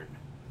my turn.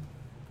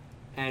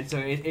 And so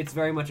it's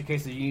very much a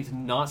case that you need to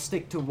not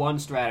stick to one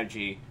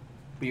strategy,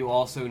 but you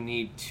also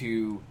need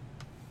to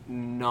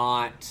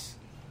not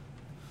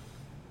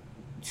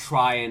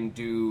try and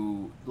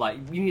do, like,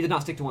 you need to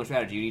not stick to one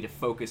strategy. You need to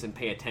focus and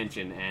pay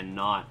attention and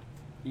not,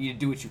 you need to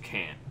do what you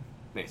can,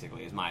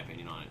 basically, is my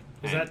opinion on it.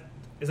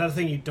 Is that a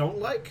thing you don't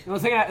like? The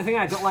thing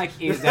I don't like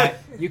is that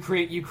you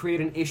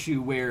create an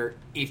issue where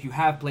if you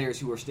have players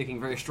who are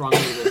sticking very strongly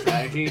to their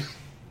strategy,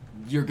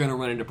 you're going to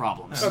run into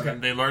problems. Okay. And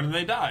they learn and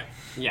they die.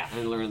 Yeah,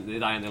 and they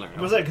die and they learn.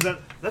 What was that? Because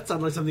that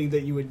sounds like something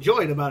that you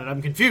enjoyed about it.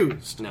 I'm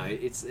confused. No,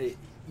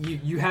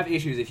 you have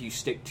issues if you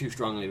stick too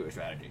strongly to a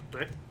strategy.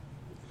 Right?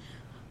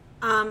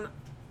 Sorry.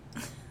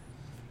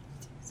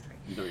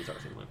 You don't need to start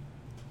the same one.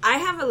 I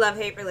have a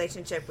love-hate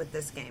relationship with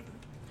this game.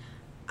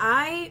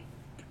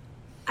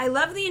 I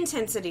love the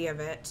intensity of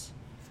it,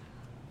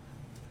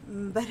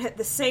 but at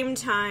the same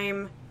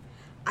time,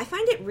 I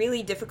find it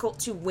really difficult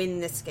to win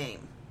this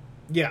game.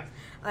 Yeah.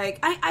 Like,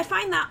 I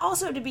find that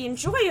also to be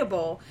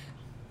enjoyable,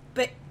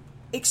 but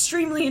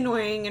extremely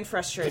annoying and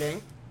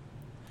frustrating.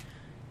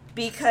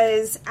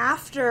 Because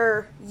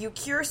after you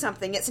cure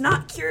something, it's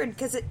not cured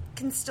because it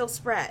can still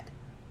spread.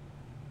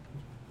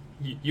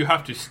 You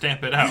have to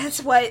stamp it out.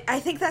 I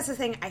think that's the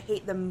thing I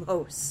hate the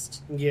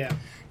most. Yeah.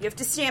 You have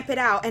to stamp it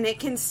out, and it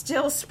can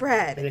still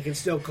spread. And it can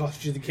still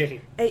cost you the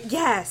game.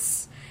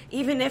 Yes.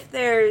 Even if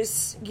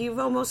you've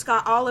almost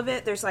got all of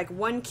it, there's like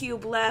 1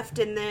 cube left,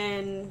 and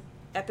then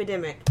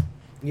epidemic.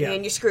 Yeah.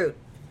 And you're screwed.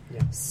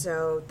 Yeah.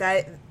 So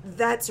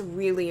that's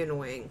really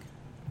annoying.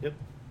 Yep.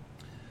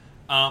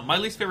 My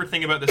least favorite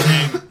thing about this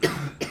game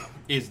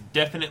is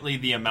definitely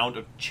the amount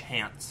of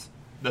chance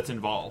that's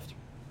involved.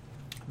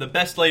 The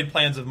best laid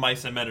plans of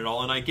mice and men and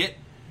all, and I get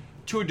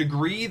to a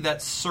degree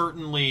that's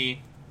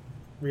certainly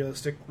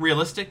Realistic.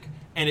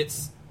 And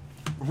it's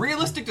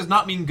realistic does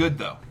not mean good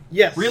though.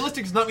 Yes.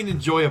 Realistic does not mean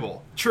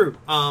enjoyable. True.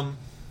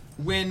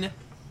 When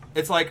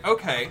it's like,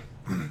 okay,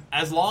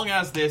 as long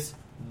as this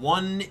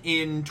 1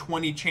 in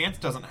 20 chance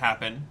doesn't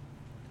happen,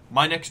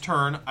 my next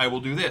turn I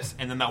will do this,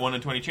 and then that 1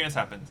 in 20 chance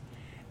happens.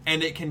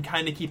 And it can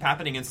kind of keep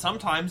happening, and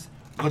sometimes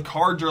the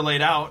cards are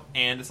laid out,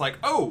 and it's like,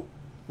 oh,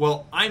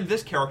 well, I'm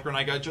this character, and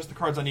I got just the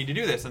cards I need to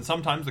do this. And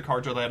sometimes the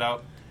cards are laid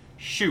out,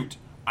 shoot,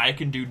 I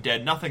can do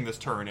dead nothing this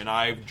turn, and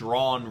I've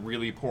drawn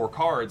really poor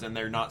cards, and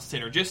they're not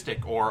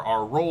synergistic, or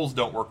our rolls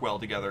don't work well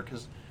together,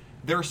 because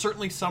there are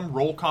certainly some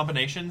roll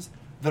combinations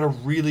that are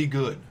really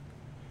good.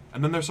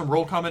 And then there's some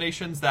roll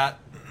combinations that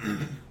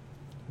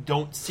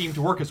don't seem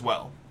to work as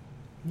well.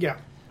 Yeah.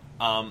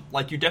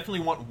 Like, you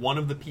definitely want one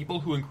of the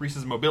people who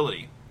increases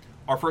mobility.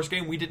 Our first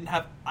game, we didn't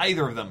have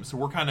either of them, so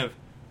we're kind of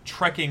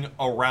trekking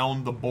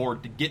around the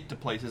board to get to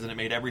places, and it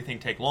made everything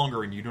take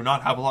longer, and you do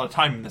not have a lot of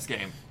time in this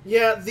game.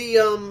 Yeah, in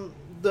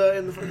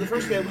the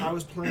first game I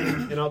was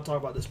playing, and I'll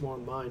talk about this more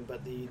in mine,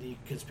 but the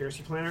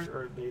conspiracy planner,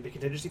 or the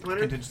contingency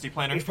planner,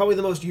 is probably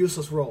the most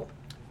useless role.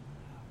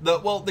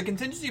 The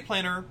contingency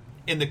planner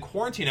and the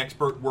quarantine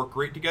expert work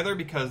great together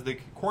because the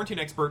quarantine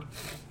expert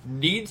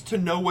needs to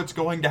know what's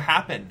going to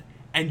happen,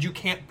 and you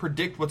can't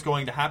predict what's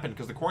going to happen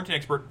because the quarantine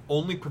expert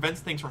only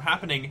prevents things from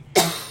happening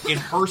in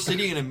her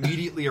city and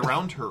immediately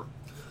around her.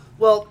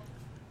 Well,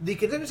 the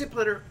contingency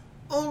planner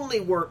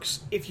only works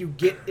if you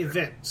get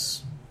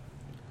events.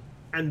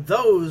 And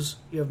those,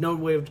 you have no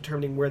way of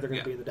determining where they're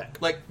going to be in the deck.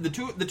 Like, the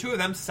two of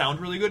them sound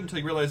really good until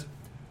you realize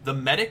the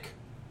medic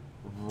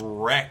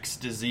wrecks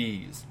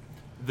disease.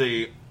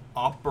 The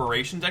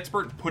operations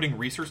expert putting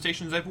research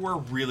stations everywhere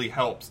really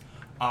helps.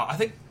 I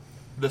think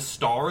the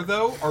star,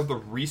 though, are the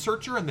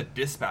researcher and the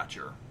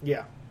dispatcher.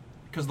 Yeah.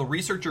 Because the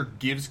researcher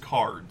gives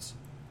cards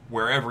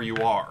wherever you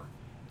are.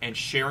 And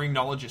sharing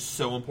knowledge is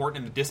so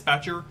important. And the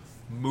dispatcher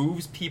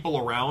moves people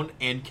around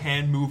and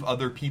can move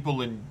other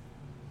people and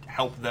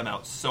help them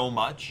out so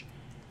much.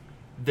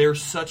 They're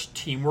such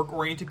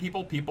teamwork-oriented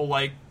people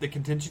like the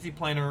contingency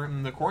planner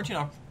and the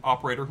quarantine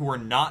operator, who are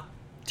not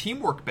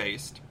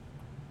teamwork-based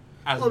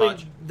as much. I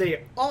mean,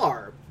 they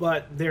are,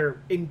 but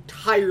they're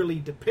entirely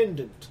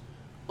dependent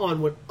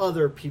on what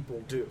other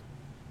people do.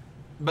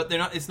 But they're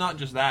not. It's not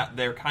just that.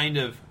 They're kind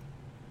of,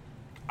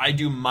 I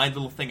do my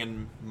little thing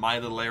in my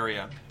little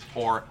area,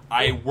 or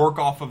I work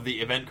off of the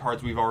event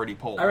cards we've already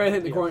pulled. I really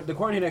think the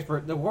quarantine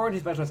expert, the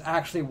quarantine specialist,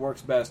 actually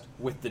works best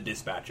with the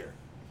dispatcher,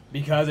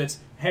 because it's,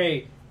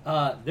 hey,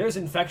 there's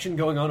infection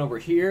going on over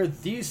here.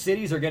 These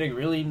cities are getting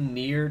really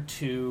near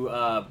to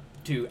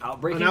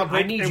outbreaking.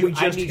 I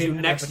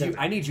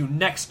need you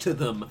next to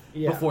them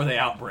before they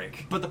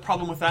outbreak. But the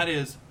problem with that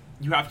is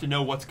you have to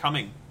know what's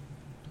coming.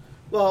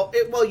 Well,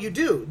 you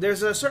do.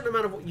 There's a certain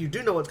amount of what you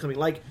do know what's coming.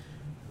 Like,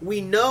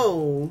 we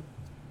know,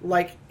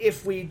 like,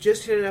 if we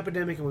just hit an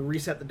epidemic and we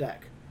reset the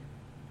deck,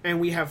 and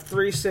we have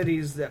 3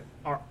 cities that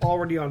are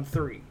already on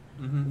 3,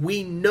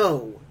 we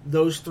know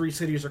those 3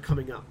 cities are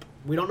coming up.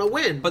 We don't know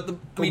when, but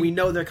we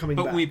know they're coming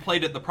back. But when we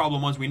played it, the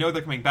problem was we know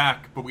they're coming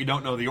back, but we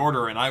don't know the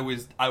order, and I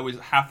was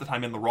half the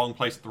time in the wrong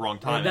place at the wrong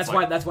time. That's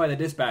why the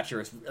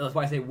dispatcher that's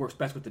why I say it works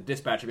best with the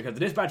dispatcher, because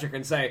the dispatcher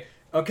can say,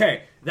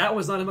 okay, that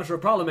was not as much of a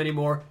problem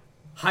anymore.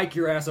 Hike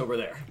your ass over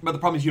there. But the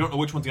problem is you don't know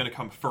which one's going to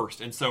come first,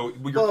 and so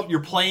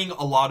you're playing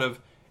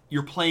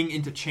you're playing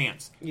into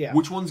chance. Yeah.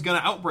 Which one's going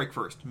to outbreak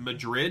first,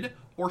 Madrid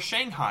or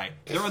Shanghai?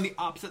 They're on the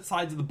opposite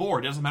sides of the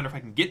board. It doesn't matter if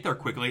I can get there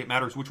quickly. It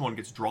matters which one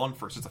gets drawn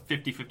first. It's a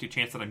 50-50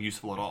 chance that I'm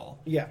useful at all.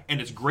 Yeah.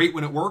 And it's great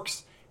when it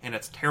works, and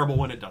it's terrible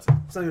when it doesn't.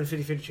 It's not even a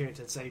 50-50 chance.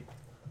 It's a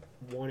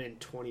 1 in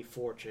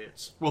 24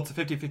 chance. Well, it's a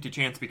 50-50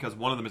 chance because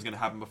one of them is going to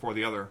happen before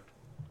the other.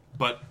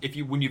 But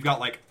when you've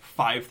got like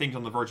 5 things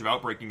on the verge of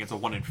outbreaking, it's a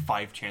 1 in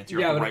 5 chance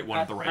you're at the right one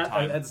at the right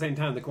time. At the same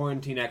time, the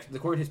quarantine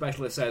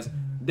specialist says,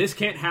 this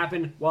can't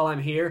happen while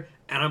I'm here,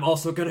 and I'm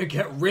also going to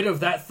get rid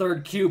of that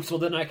 3rd cube so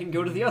then I can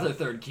go to the other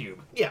 3rd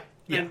cube. Yeah.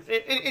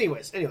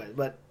 Anyways,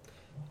 but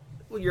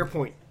your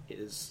point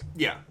is...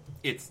 Yeah.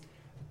 It's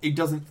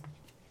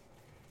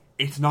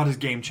not as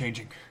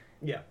game-changing.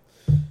 Yeah.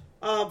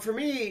 For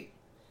me,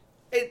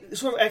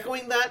 sort of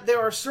echoing that, there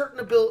are certain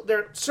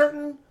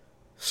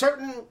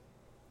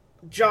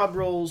job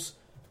roles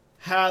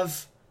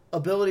have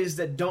abilities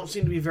that don't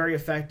seem to be very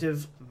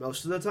effective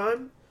most of the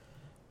time,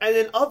 and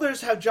then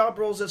others have job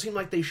roles that seem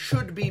like they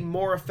should be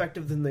more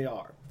effective than they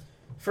are.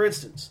 For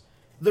instance,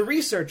 the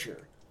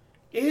researcher,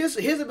 his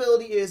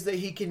ability is that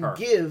he can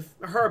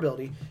her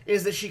ability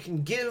is that she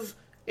can give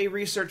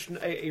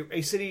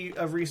a city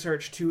of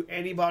research to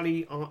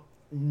anybody,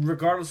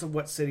 regardless of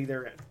what city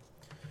they're in.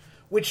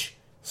 Which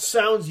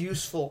sounds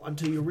useful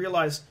until you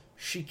realize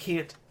she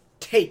can't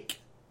take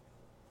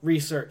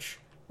research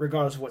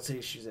regardless of what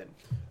city she's in.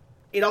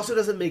 It also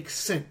doesn't make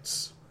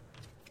sense.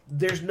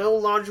 There's no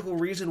logical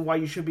reason why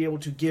you should be able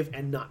to give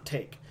and not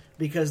take,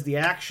 because the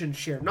action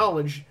share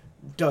knowledge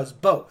does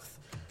both.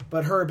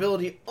 But her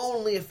ability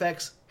only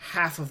affects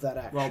half of that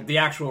action. Well, the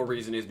actual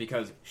reason is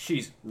because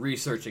she's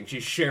researching.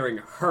 She's sharing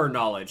her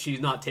knowledge.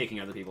 She's not taking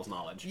other people's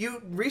knowledge.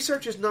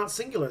 Research is not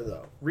singular,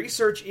 though.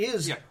 Research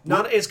is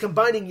Yeah. is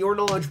combining your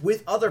knowledge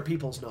with other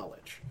people's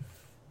knowledge.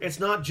 It's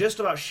not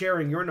just about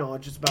sharing your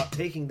knowledge. It's about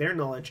taking their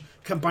knowledge,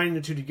 combining the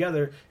two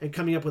together, and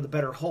coming up with a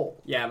better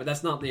whole. Yeah, but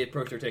that's not the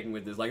approach they're taking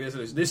with this. Like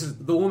this is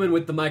the woman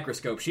with the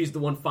microscope. She's the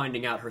one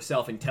finding out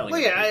herself and telling.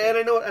 Well, other yeah,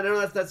 people. and I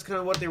know that's kind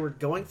of what they were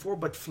going for,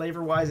 but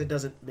flavor-wise, it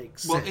doesn't make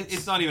sense. Well,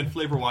 it's not even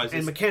flavor-wise.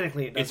 And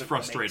mechanically, it doesn't it's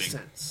frustrating. make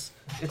sense.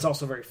 It's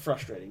also very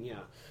frustrating,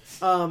 yeah.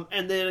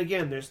 And then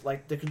again, there's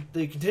like the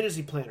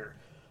contingency planner,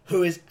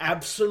 who is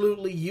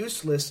absolutely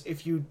useless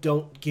if you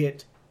don't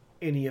get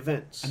any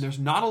events. And there's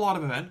not a lot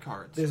of event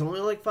cards. There's only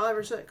like 5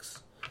 or 6.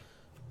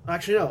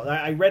 Actually, no.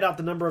 I read out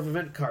the number of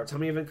event cards. How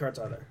many event cards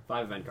are there?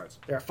 5 event cards.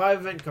 There are 5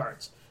 event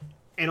cards.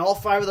 And all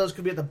 5 of those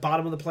could be at the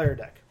bottom of the player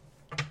deck.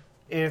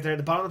 And if they're at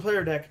the bottom of the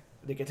player deck,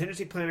 the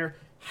contingency planner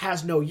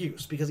has no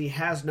use because he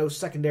has no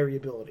secondary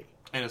ability.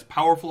 And as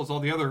powerful as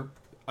all the other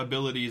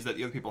abilities that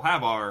the other people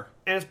have are...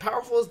 And as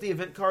powerful as the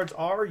event cards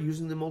are,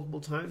 using them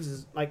multiple times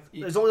is like...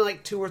 There's only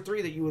like 2 or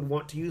 3 that you would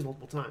want to use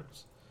multiple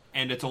times.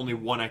 And it's only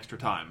 1 extra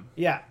time.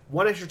 Yeah,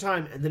 1 extra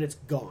time, and then it's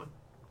gone.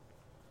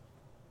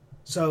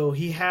 So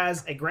he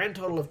has a grand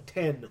total of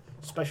 10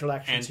 special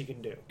actions he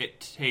can do.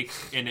 It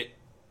takes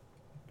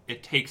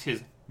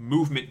his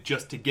movement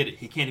just to get it.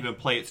 He can't even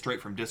play it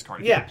straight from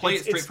discard. If he can play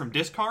it straight from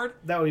discard.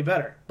 That would be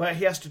better. But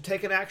he has to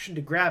take an action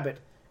to grab it,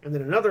 and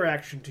then another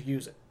action to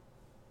use it.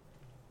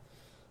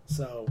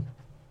 So,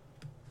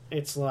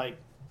 it's like,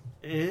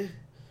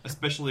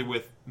 Especially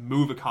with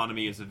move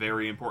economy is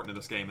very important in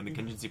this game, and the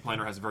contingency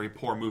planner has a very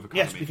poor move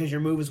economy. Yes, because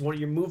your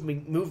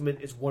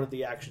movement is one of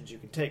the actions you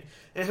can take,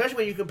 and especially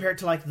when you compare it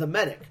to like the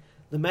medic.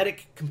 The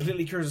medic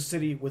completely cures a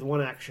city with 1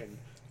 action,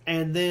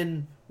 and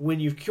then when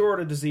you've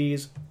cured a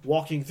disease,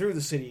 walking through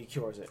the city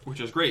cures it.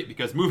 Which is great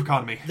because move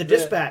economy. The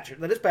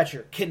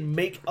dispatcher can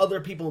make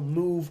other people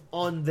move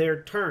on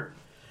their turn.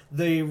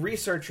 The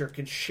researcher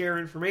can share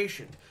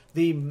information.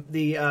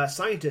 The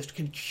scientist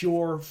can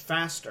cure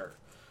faster.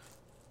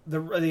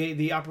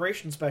 The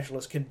operations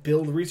specialist can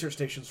build research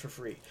stations for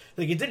free.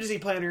 The contingency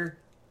planner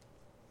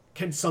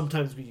can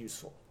sometimes be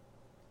useful.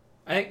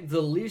 I think the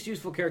least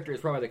useful character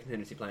is probably the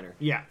contingency planner.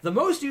 Yeah. The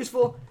most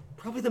useful,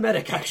 probably the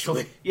medic,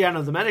 actually. Yeah,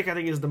 no, the medic I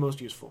think is the most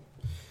useful.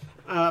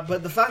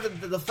 But the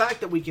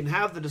fact that we can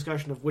have the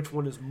discussion of which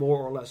one is more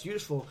or less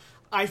useful,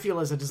 I feel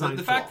is a design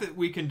The flaw. fact that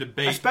we can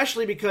debate...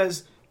 Especially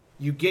because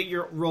you get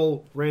your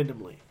roll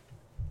randomly.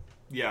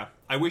 Yeah,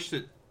 I wish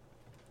that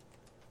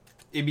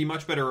it'd be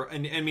much better,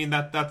 and I mean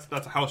that's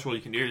a house rule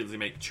you can easily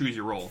make, choose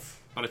your role.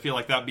 But I feel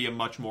like that'd be a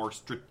much more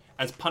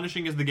as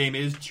punishing as the game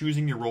is,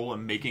 choosing your role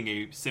and making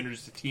a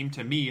synergistic team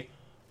to me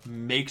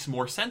makes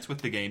more sense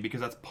with the game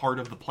because that's part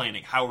of the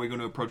planning. How are we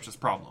going to approach this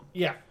problem?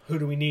 Yeah, who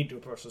do we need to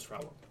approach this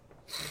problem?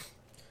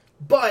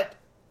 But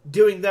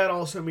doing that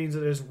also means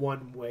that there's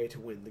one way to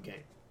win the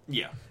game.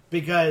 Yeah,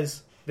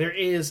 because there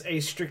is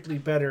a strictly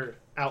better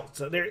out.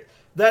 So there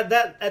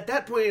that at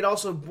that point it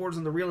also borders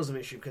on the realism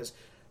issue because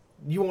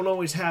you won't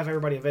always have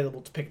everybody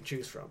available to pick and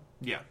choose from.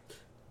 yeah.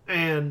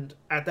 And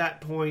at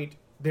that point,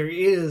 there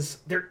is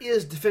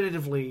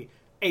definitively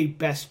a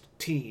best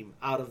team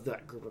out of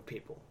that group of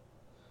people.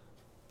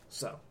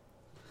 So,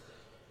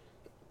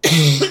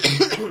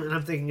 and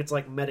I'm thinking it's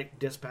like medic,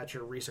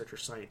 dispatcher, researcher,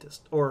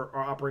 scientist, or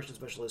operations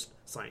specialist,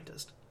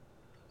 scientist.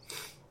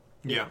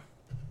 Yeah.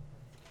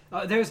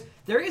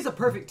 There is a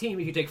perfect team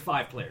if you take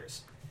 5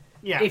 players.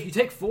 Yeah. If you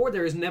take 4,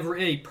 there is never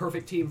a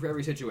perfect team for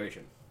every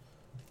situation.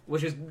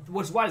 Which is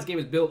why this game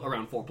is built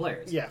around 4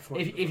 players. Yeah, 4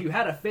 If you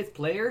had a 5th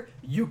player,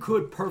 you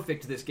could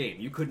perfect this game.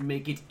 You could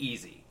make it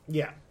easy.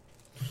 Yeah.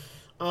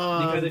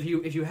 Because if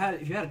you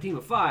had a team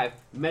of 5,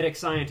 medic,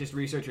 scientist,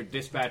 researcher,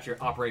 dispatcher,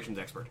 operations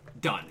expert,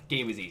 done.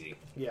 Game is easy.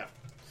 Yeah.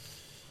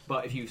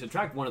 But if you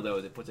subtract one of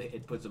those, it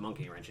puts a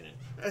monkey wrench in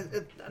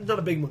it. Not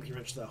a big monkey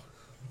wrench though.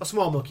 A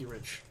small monkey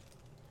wrench.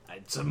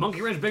 It's a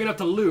monkey wrench big enough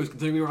to lose,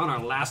 considering we were on our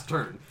last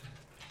turn.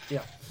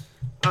 Yeah.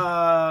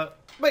 But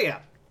yeah.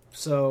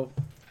 So.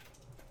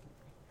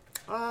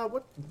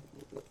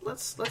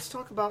 Let's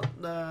talk about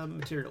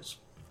materials.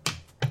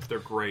 They're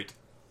great.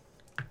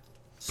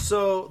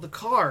 So the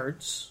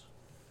cards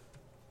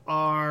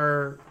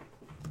are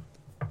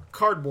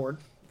cardboard,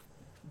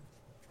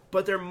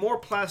 but they're more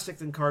plastic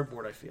than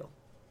cardboard, I feel.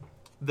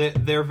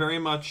 They're very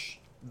much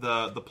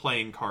the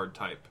playing card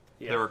type.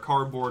 Yeah. They're a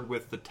cardboard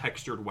with the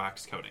textured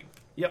wax coating.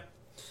 Yep.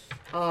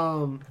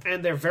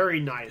 And they're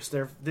very nice.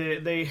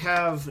 They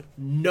have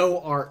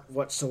no art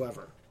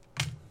whatsoever.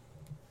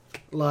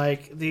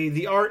 Like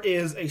the art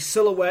is a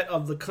silhouette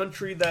of the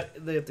country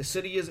that the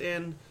city is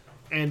in,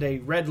 and a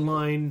red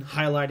line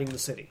highlighting the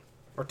city,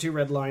 or 2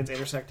 red lines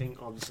intersecting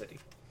on the city,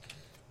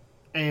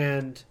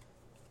 and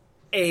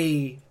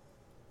a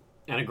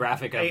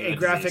graphic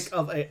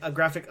of a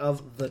graphic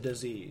of the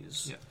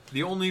disease. Yeah.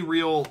 The only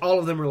real... All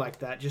of them are like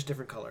that, just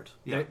different colored.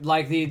 Yeah.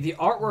 Like the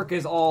artwork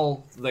is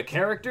all the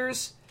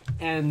characters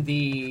and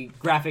the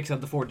graphics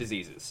of the 4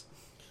 diseases.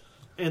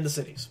 And the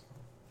cities.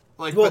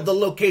 Like, Well, but the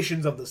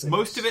locations of the cities.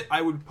 most of it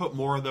I would put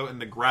more, though, in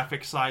the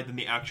graphic side than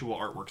the actual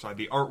artwork side.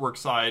 The artwork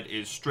side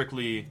is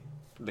strictly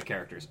The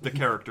characters. the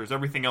characters.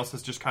 Everything else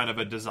is just kind of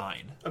a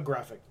design. A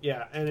graphic,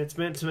 yeah. And it's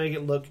meant to make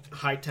it look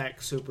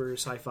high-tech, super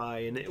sci-fi,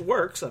 and it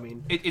works. I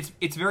mean...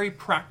 It's very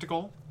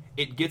practical.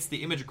 It gets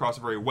the image across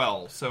very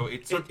well, so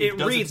it does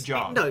reads, its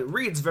job. No, it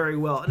reads very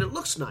well, and it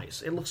looks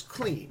nice. It looks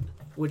clean,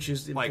 which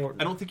is Like,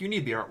 important. I don't think you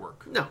need the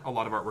artwork. No. A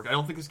lot of artwork. I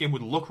don't think this game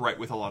would look right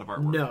with a lot of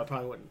artwork. No, it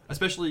probably wouldn't.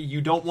 Especially, you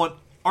don't want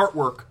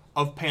artwork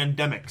of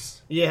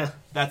pandemics. Yeah.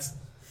 That's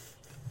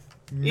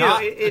You know,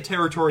 not a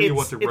territory you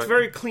want to It's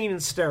very clean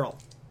and sterile.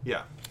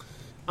 Yeah.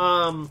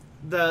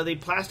 The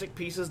plastic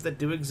pieces that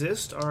do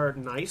exist are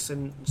nice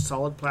and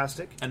solid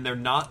plastic. And they're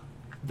not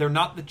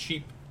the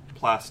cheap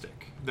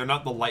plastic. They're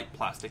not the light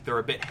plastic. They're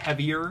a bit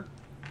heavier.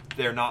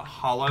 They're not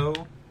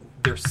hollow.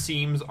 Their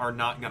seams are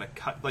not going to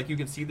cut. Like, you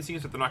can see the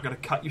seams, but they're not going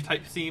to cut you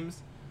type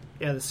seams.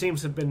 Yeah, the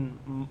seams have been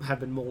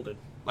molded.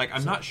 Like,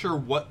 I'm not sure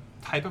what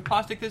type of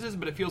plastic this is,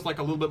 but it feels like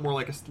a little bit more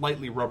like a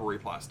slightly rubbery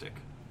plastic.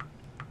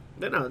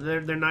 They're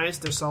nice.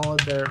 They're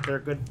solid. They're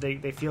good.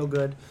 They feel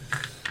good.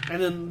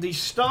 And then the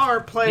star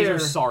player.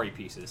 These are sorry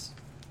pieces.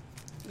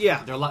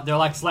 Yeah, They're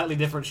like slightly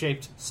different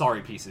shaped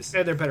sorry pieces.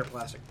 and they're better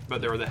plastic.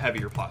 But they're the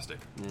heavier plastic.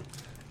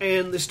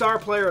 And the star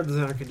player of the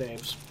Xanarchy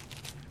Games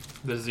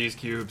The disease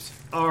cubes.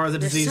 are the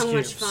They're disease so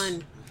cubes. much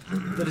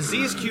fun. The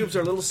disease cubes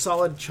are little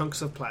solid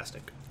chunks of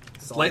plastic.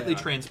 That's all Slightly they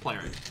are.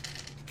 transparent.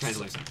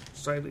 Translucent.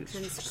 Slightly.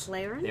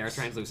 Transparent? They are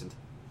translucent.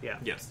 Yeah.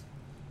 Yes.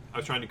 I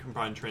was trying to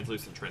combine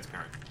translucent and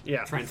transparent.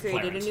 Yeah. Created a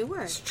Transparent. new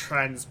word. It's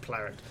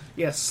transparent.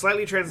 Yes,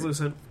 slightly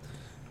translucent,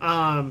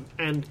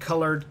 and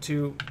colored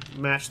to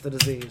match the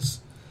disease.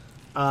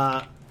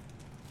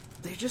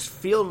 They just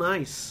feel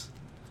nice.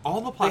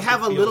 All the They plastic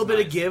have a feels little bit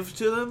of nice. give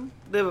to them.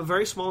 They have a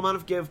very small amount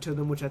of give to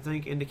them, which I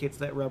think indicates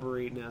that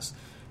rubberiness.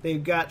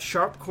 They've got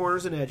sharp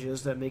corners and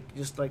edges that make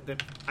just like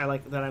that. I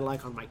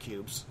like on my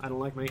cubes. I don't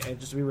like my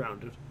edges to be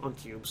rounded on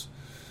cubes.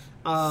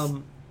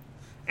 And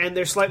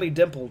they're slightly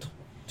dimpled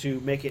to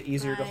make it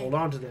easier to Right. hold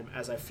on to them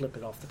as I flip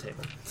it off the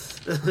table.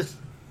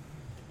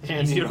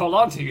 Easy to hold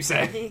on to, you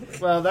say?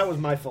 Well, that was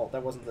my fault.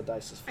 That wasn't the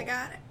dice's fault. I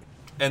got it.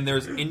 And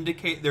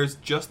there's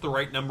just the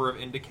right number of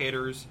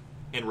indicators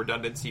and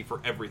redundancy for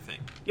everything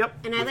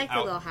Yep. And I like the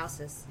Without- little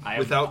houses.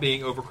 without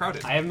being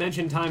overcrowded. I have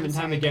mentioned time I'm and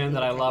time sorry, again didn't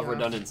that I cut love you off.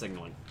 redundant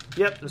signaling.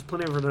 Yep, there's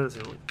plenty of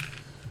redundancy on it.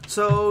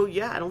 So,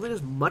 yeah, I don't think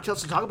there's much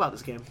else to talk about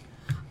this game.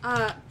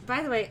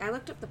 By the way, I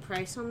looked up the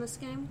price on this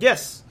game.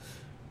 Yes,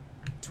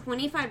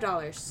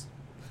 $25.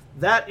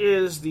 that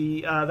is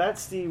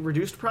that's the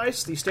reduced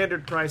price. The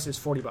standard price is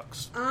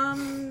 $40.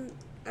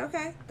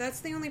 Okay. That's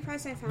the only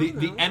price I found, The though.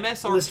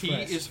 List MSRP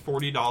price. is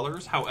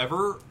 $40.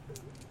 However,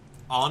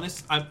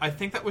 I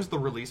think that was the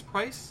release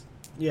price.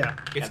 Yeah,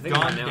 It's I think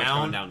gone right now it's down,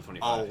 gone down to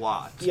 25. a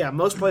lot. yeah.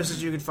 Most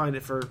places you can find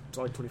it for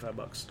like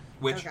 $25.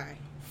 Which Okay.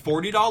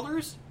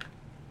 $40,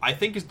 I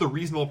think, is the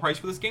reasonable price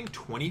for this game.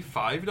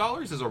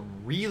 $25 is a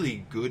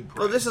really good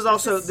price. Oh, this is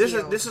also It's a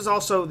steal. this is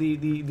also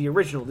the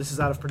original. This is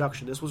out of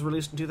production. This was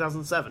released in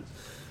 2007.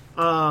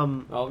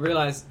 Well,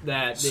 realize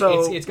that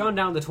So- it's gone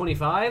down to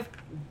 25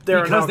 There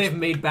are because no- they've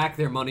made back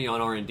their money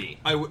on R&D.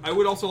 I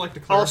would also like to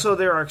clarify. Also,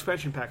 there are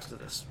expansion packs to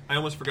this. I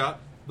almost forgot.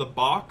 The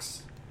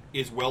box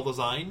is well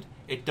designed.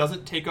 It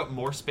doesn't take up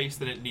more space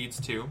than it needs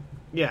to,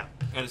 Yeah,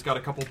 and it's got a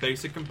couple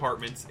basic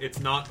compartments. It's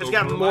not. it's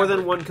got over more than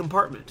elaborate. one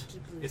compartment.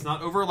 It's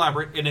not over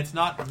elaborate, and it's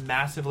not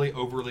massively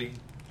overly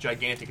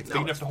gigantic. It's No,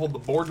 big enough it's- to hold the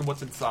board and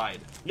what's inside.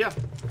 Yeah,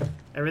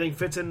 everything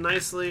fits in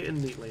nicely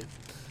and neatly,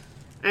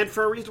 and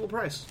for a reasonable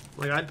price.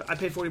 Like I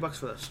paid $40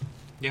 for this.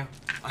 Yeah,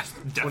 I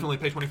definitely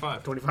pay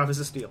 25. 25 is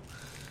a steal.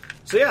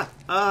 So yeah,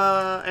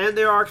 and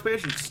there are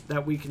expansions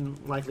that we can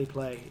likely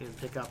play and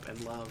pick up and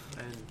love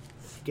and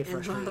get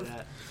And frustrated love.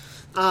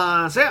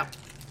 at. So yeah,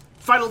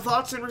 final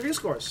thoughts and review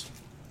scores.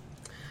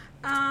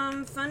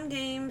 Fun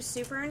game,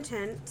 super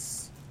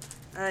intense.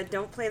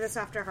 Don't play this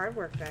after a hard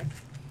work day.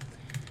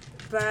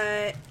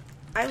 But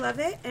I love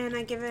it, and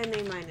I give it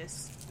an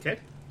A-. Okay.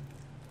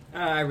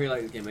 I really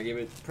like this game. I give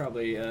it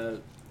probably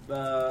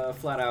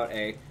flat out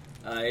A.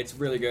 It's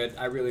really good.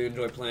 I really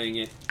enjoy playing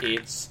it.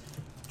 It's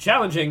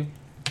challenging.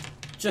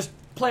 Just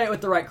play it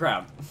with the right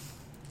crowd.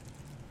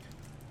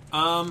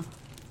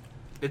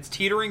 It's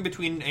teetering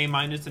between an A-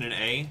 and an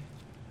A.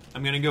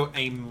 I'm going to go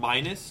A-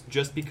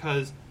 just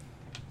because,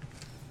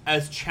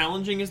 as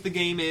challenging as the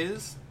game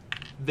is,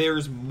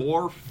 there's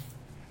more.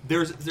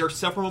 There are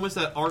several moments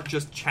that aren't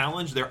just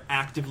challenge; they're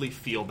actively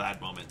feel bad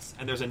moments,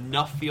 and there's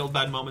enough feel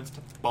bad moments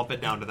to bump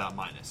it down to that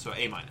minus. So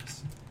A-.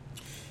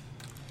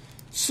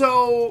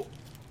 So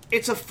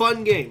it's a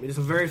fun game. It is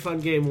a very fun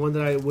game, one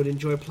that I would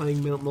enjoy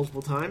playing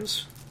multiple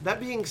times. That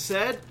being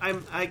said,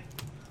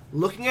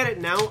 Looking at it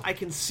now, I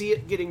can see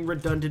it getting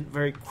redundant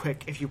very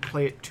quick if you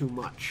play it too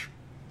much.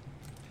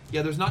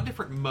 Yeah, there's not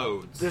different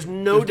modes. There's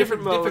no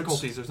different modes.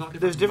 difficulties. There's not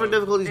different There's different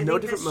modes. difficulties, I no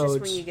think different that's modes.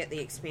 just when you get the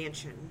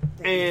expansion.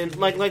 that you And can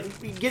like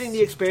do. getting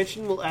the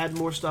expansion will add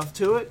more stuff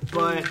to it,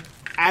 but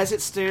as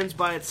it stands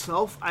by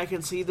itself, I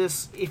can see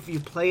this if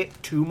you play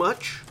it too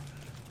much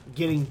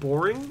getting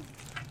boring.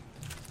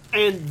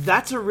 And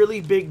that's a really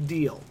big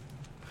deal.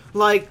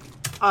 Like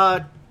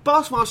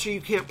Boss Monster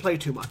you can't play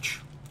too much.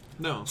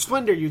 No.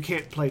 Splendor you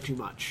can't play too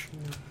much.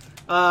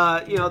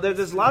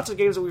 There's lots of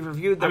games that we've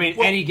reviewed that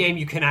any game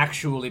you can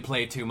actually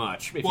play too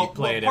much if you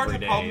play it every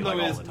day, part of the problem, like,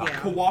 though, all is the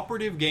time.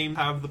 cooperative games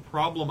have the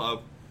problem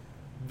of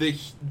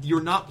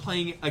you're not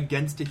playing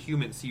against a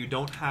human, so you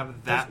don't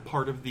have that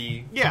part of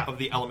the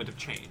element of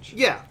change.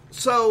 Yeah,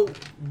 so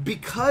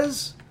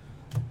because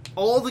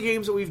all the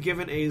games that we've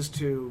given A's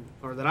to,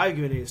 or that I've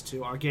given A's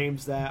to, are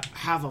games that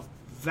have a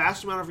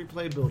vast amount of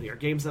replayability, are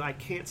games that I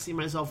can't see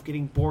myself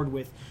getting bored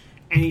with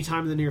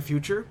anytime in the near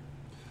future.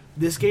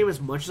 This game, as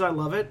much as I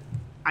love it,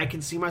 I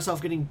can see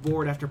myself getting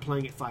bored after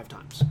playing it 5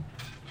 times.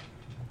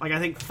 Like, I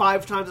think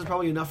 5 times is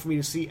probably enough for me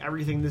to see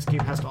everything this game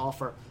has to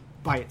offer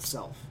by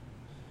itself.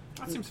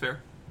 That seems fair.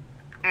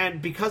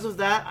 And because of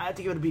that, I have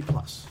to give it a B+.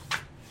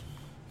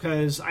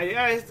 Because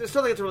I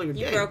still think it's a really good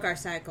You game. broke our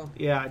cycle.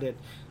 Yeah, I did.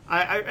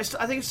 I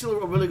think it's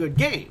still a really good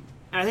game.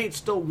 And I think it's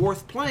still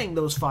worth playing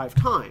those 5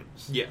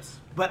 times. Yes.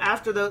 But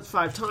after those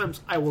 5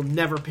 times, I will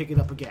never pick it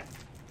up again.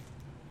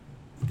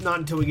 Not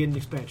until we get an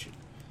expansion.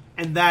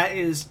 And that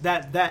is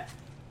that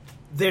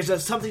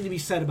there's something to be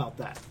said about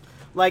that.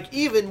 Like,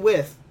 even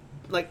with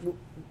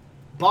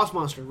Boss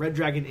Monster, Red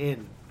Dragon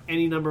Inn,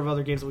 any number of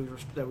other games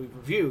that we've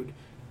reviewed,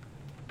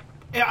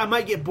 I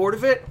might get bored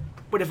of it,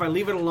 but if I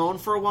leave it alone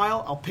for a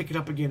while, I'll pick it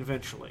up again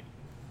eventually.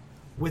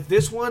 With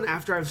this one,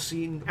 after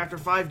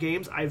 5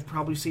 games, I've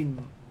probably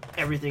seen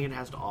everything it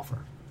has to offer.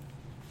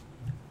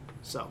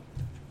 So,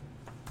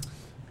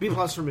 B+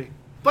 for me.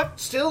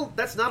 But still,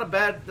 that's not a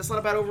bad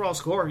overall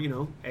score. You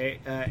know, A-,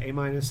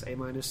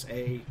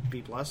 A-,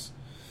 B+.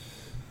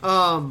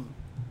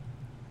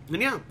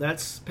 And yeah,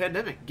 that's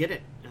Pandemic. Get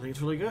it? I think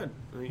it's really good.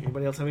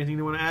 Anybody else have anything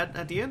they want to add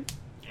at the end?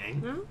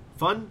 No?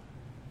 Fun?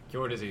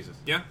 Cure diseases.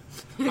 Yeah.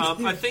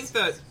 I think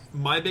that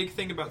my big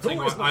thing about saying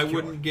Who is why I not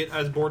wouldn't get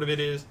as bored of it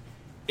is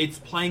it's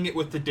playing it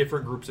with the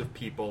different groups of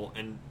people,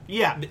 and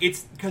Yeah.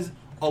 it's because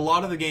a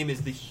lot of the game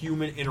is the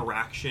human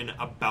interaction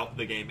about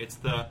the game. It's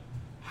the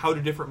how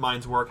do different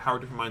minds work, how are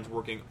different minds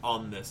working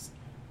on this,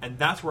 and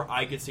that's where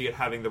I could see it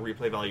having the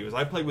replay value. Is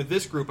I played with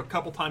this group a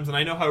couple times, and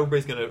I know how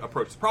everybody's going to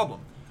approach the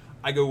problem.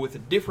 I go with a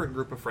different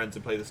group of friends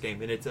and play this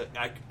game, and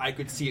I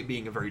could see it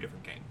being a very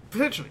different game.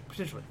 Potentially.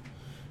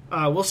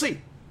 We'll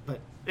see. But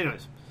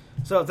anyways,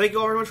 so thank you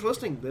all very much for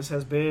listening. This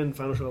has been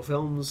Final Show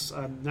Films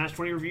Natch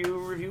 20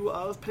 review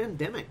of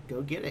Pandemic.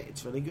 Go get it.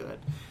 It's really good.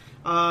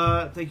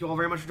 Thank you all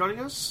very much for joining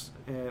us.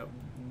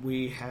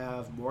 We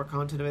have more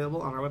content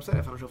available on our website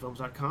at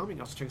finalshowfilms.com. You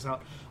can also check us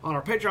out on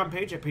our Patreon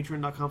page at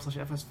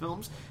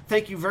patreon.com/fsfilms.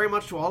 Thank you very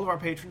much to all of our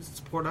patrons that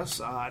support us.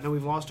 I know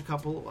we've lost a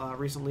couple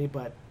recently,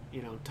 but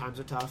times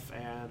are tough,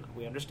 and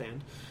we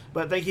understand.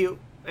 But thank you.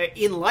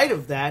 In light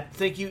of that,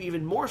 thank you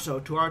even more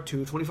so to our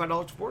 2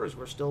 $25 supporters.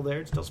 We're still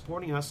there, still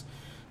supporting us,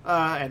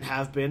 and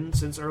have been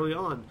since early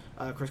on.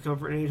 Chris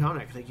Comfort and Eddie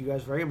Tonic, thank you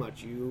guys very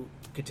much. You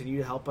continue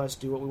to help us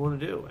do what we want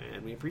to do,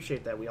 and we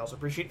appreciate that. We also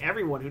appreciate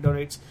everyone who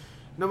donates,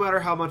 no matter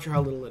how much or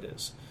how little it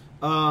is.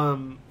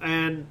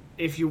 And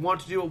if you want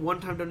to do a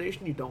one-time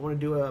donation, you don't want to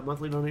do a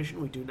monthly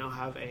donation, we do now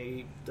have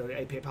a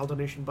PayPal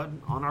donation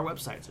button on our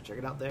website, so check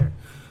it out there.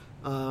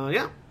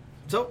 Yeah.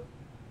 So,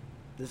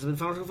 this has been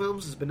Final Show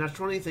Films. This has been Natch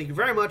 20. Thank you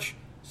very much.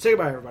 Say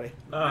goodbye, everybody.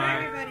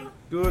 Bye, everybody.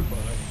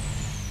 Goodbye.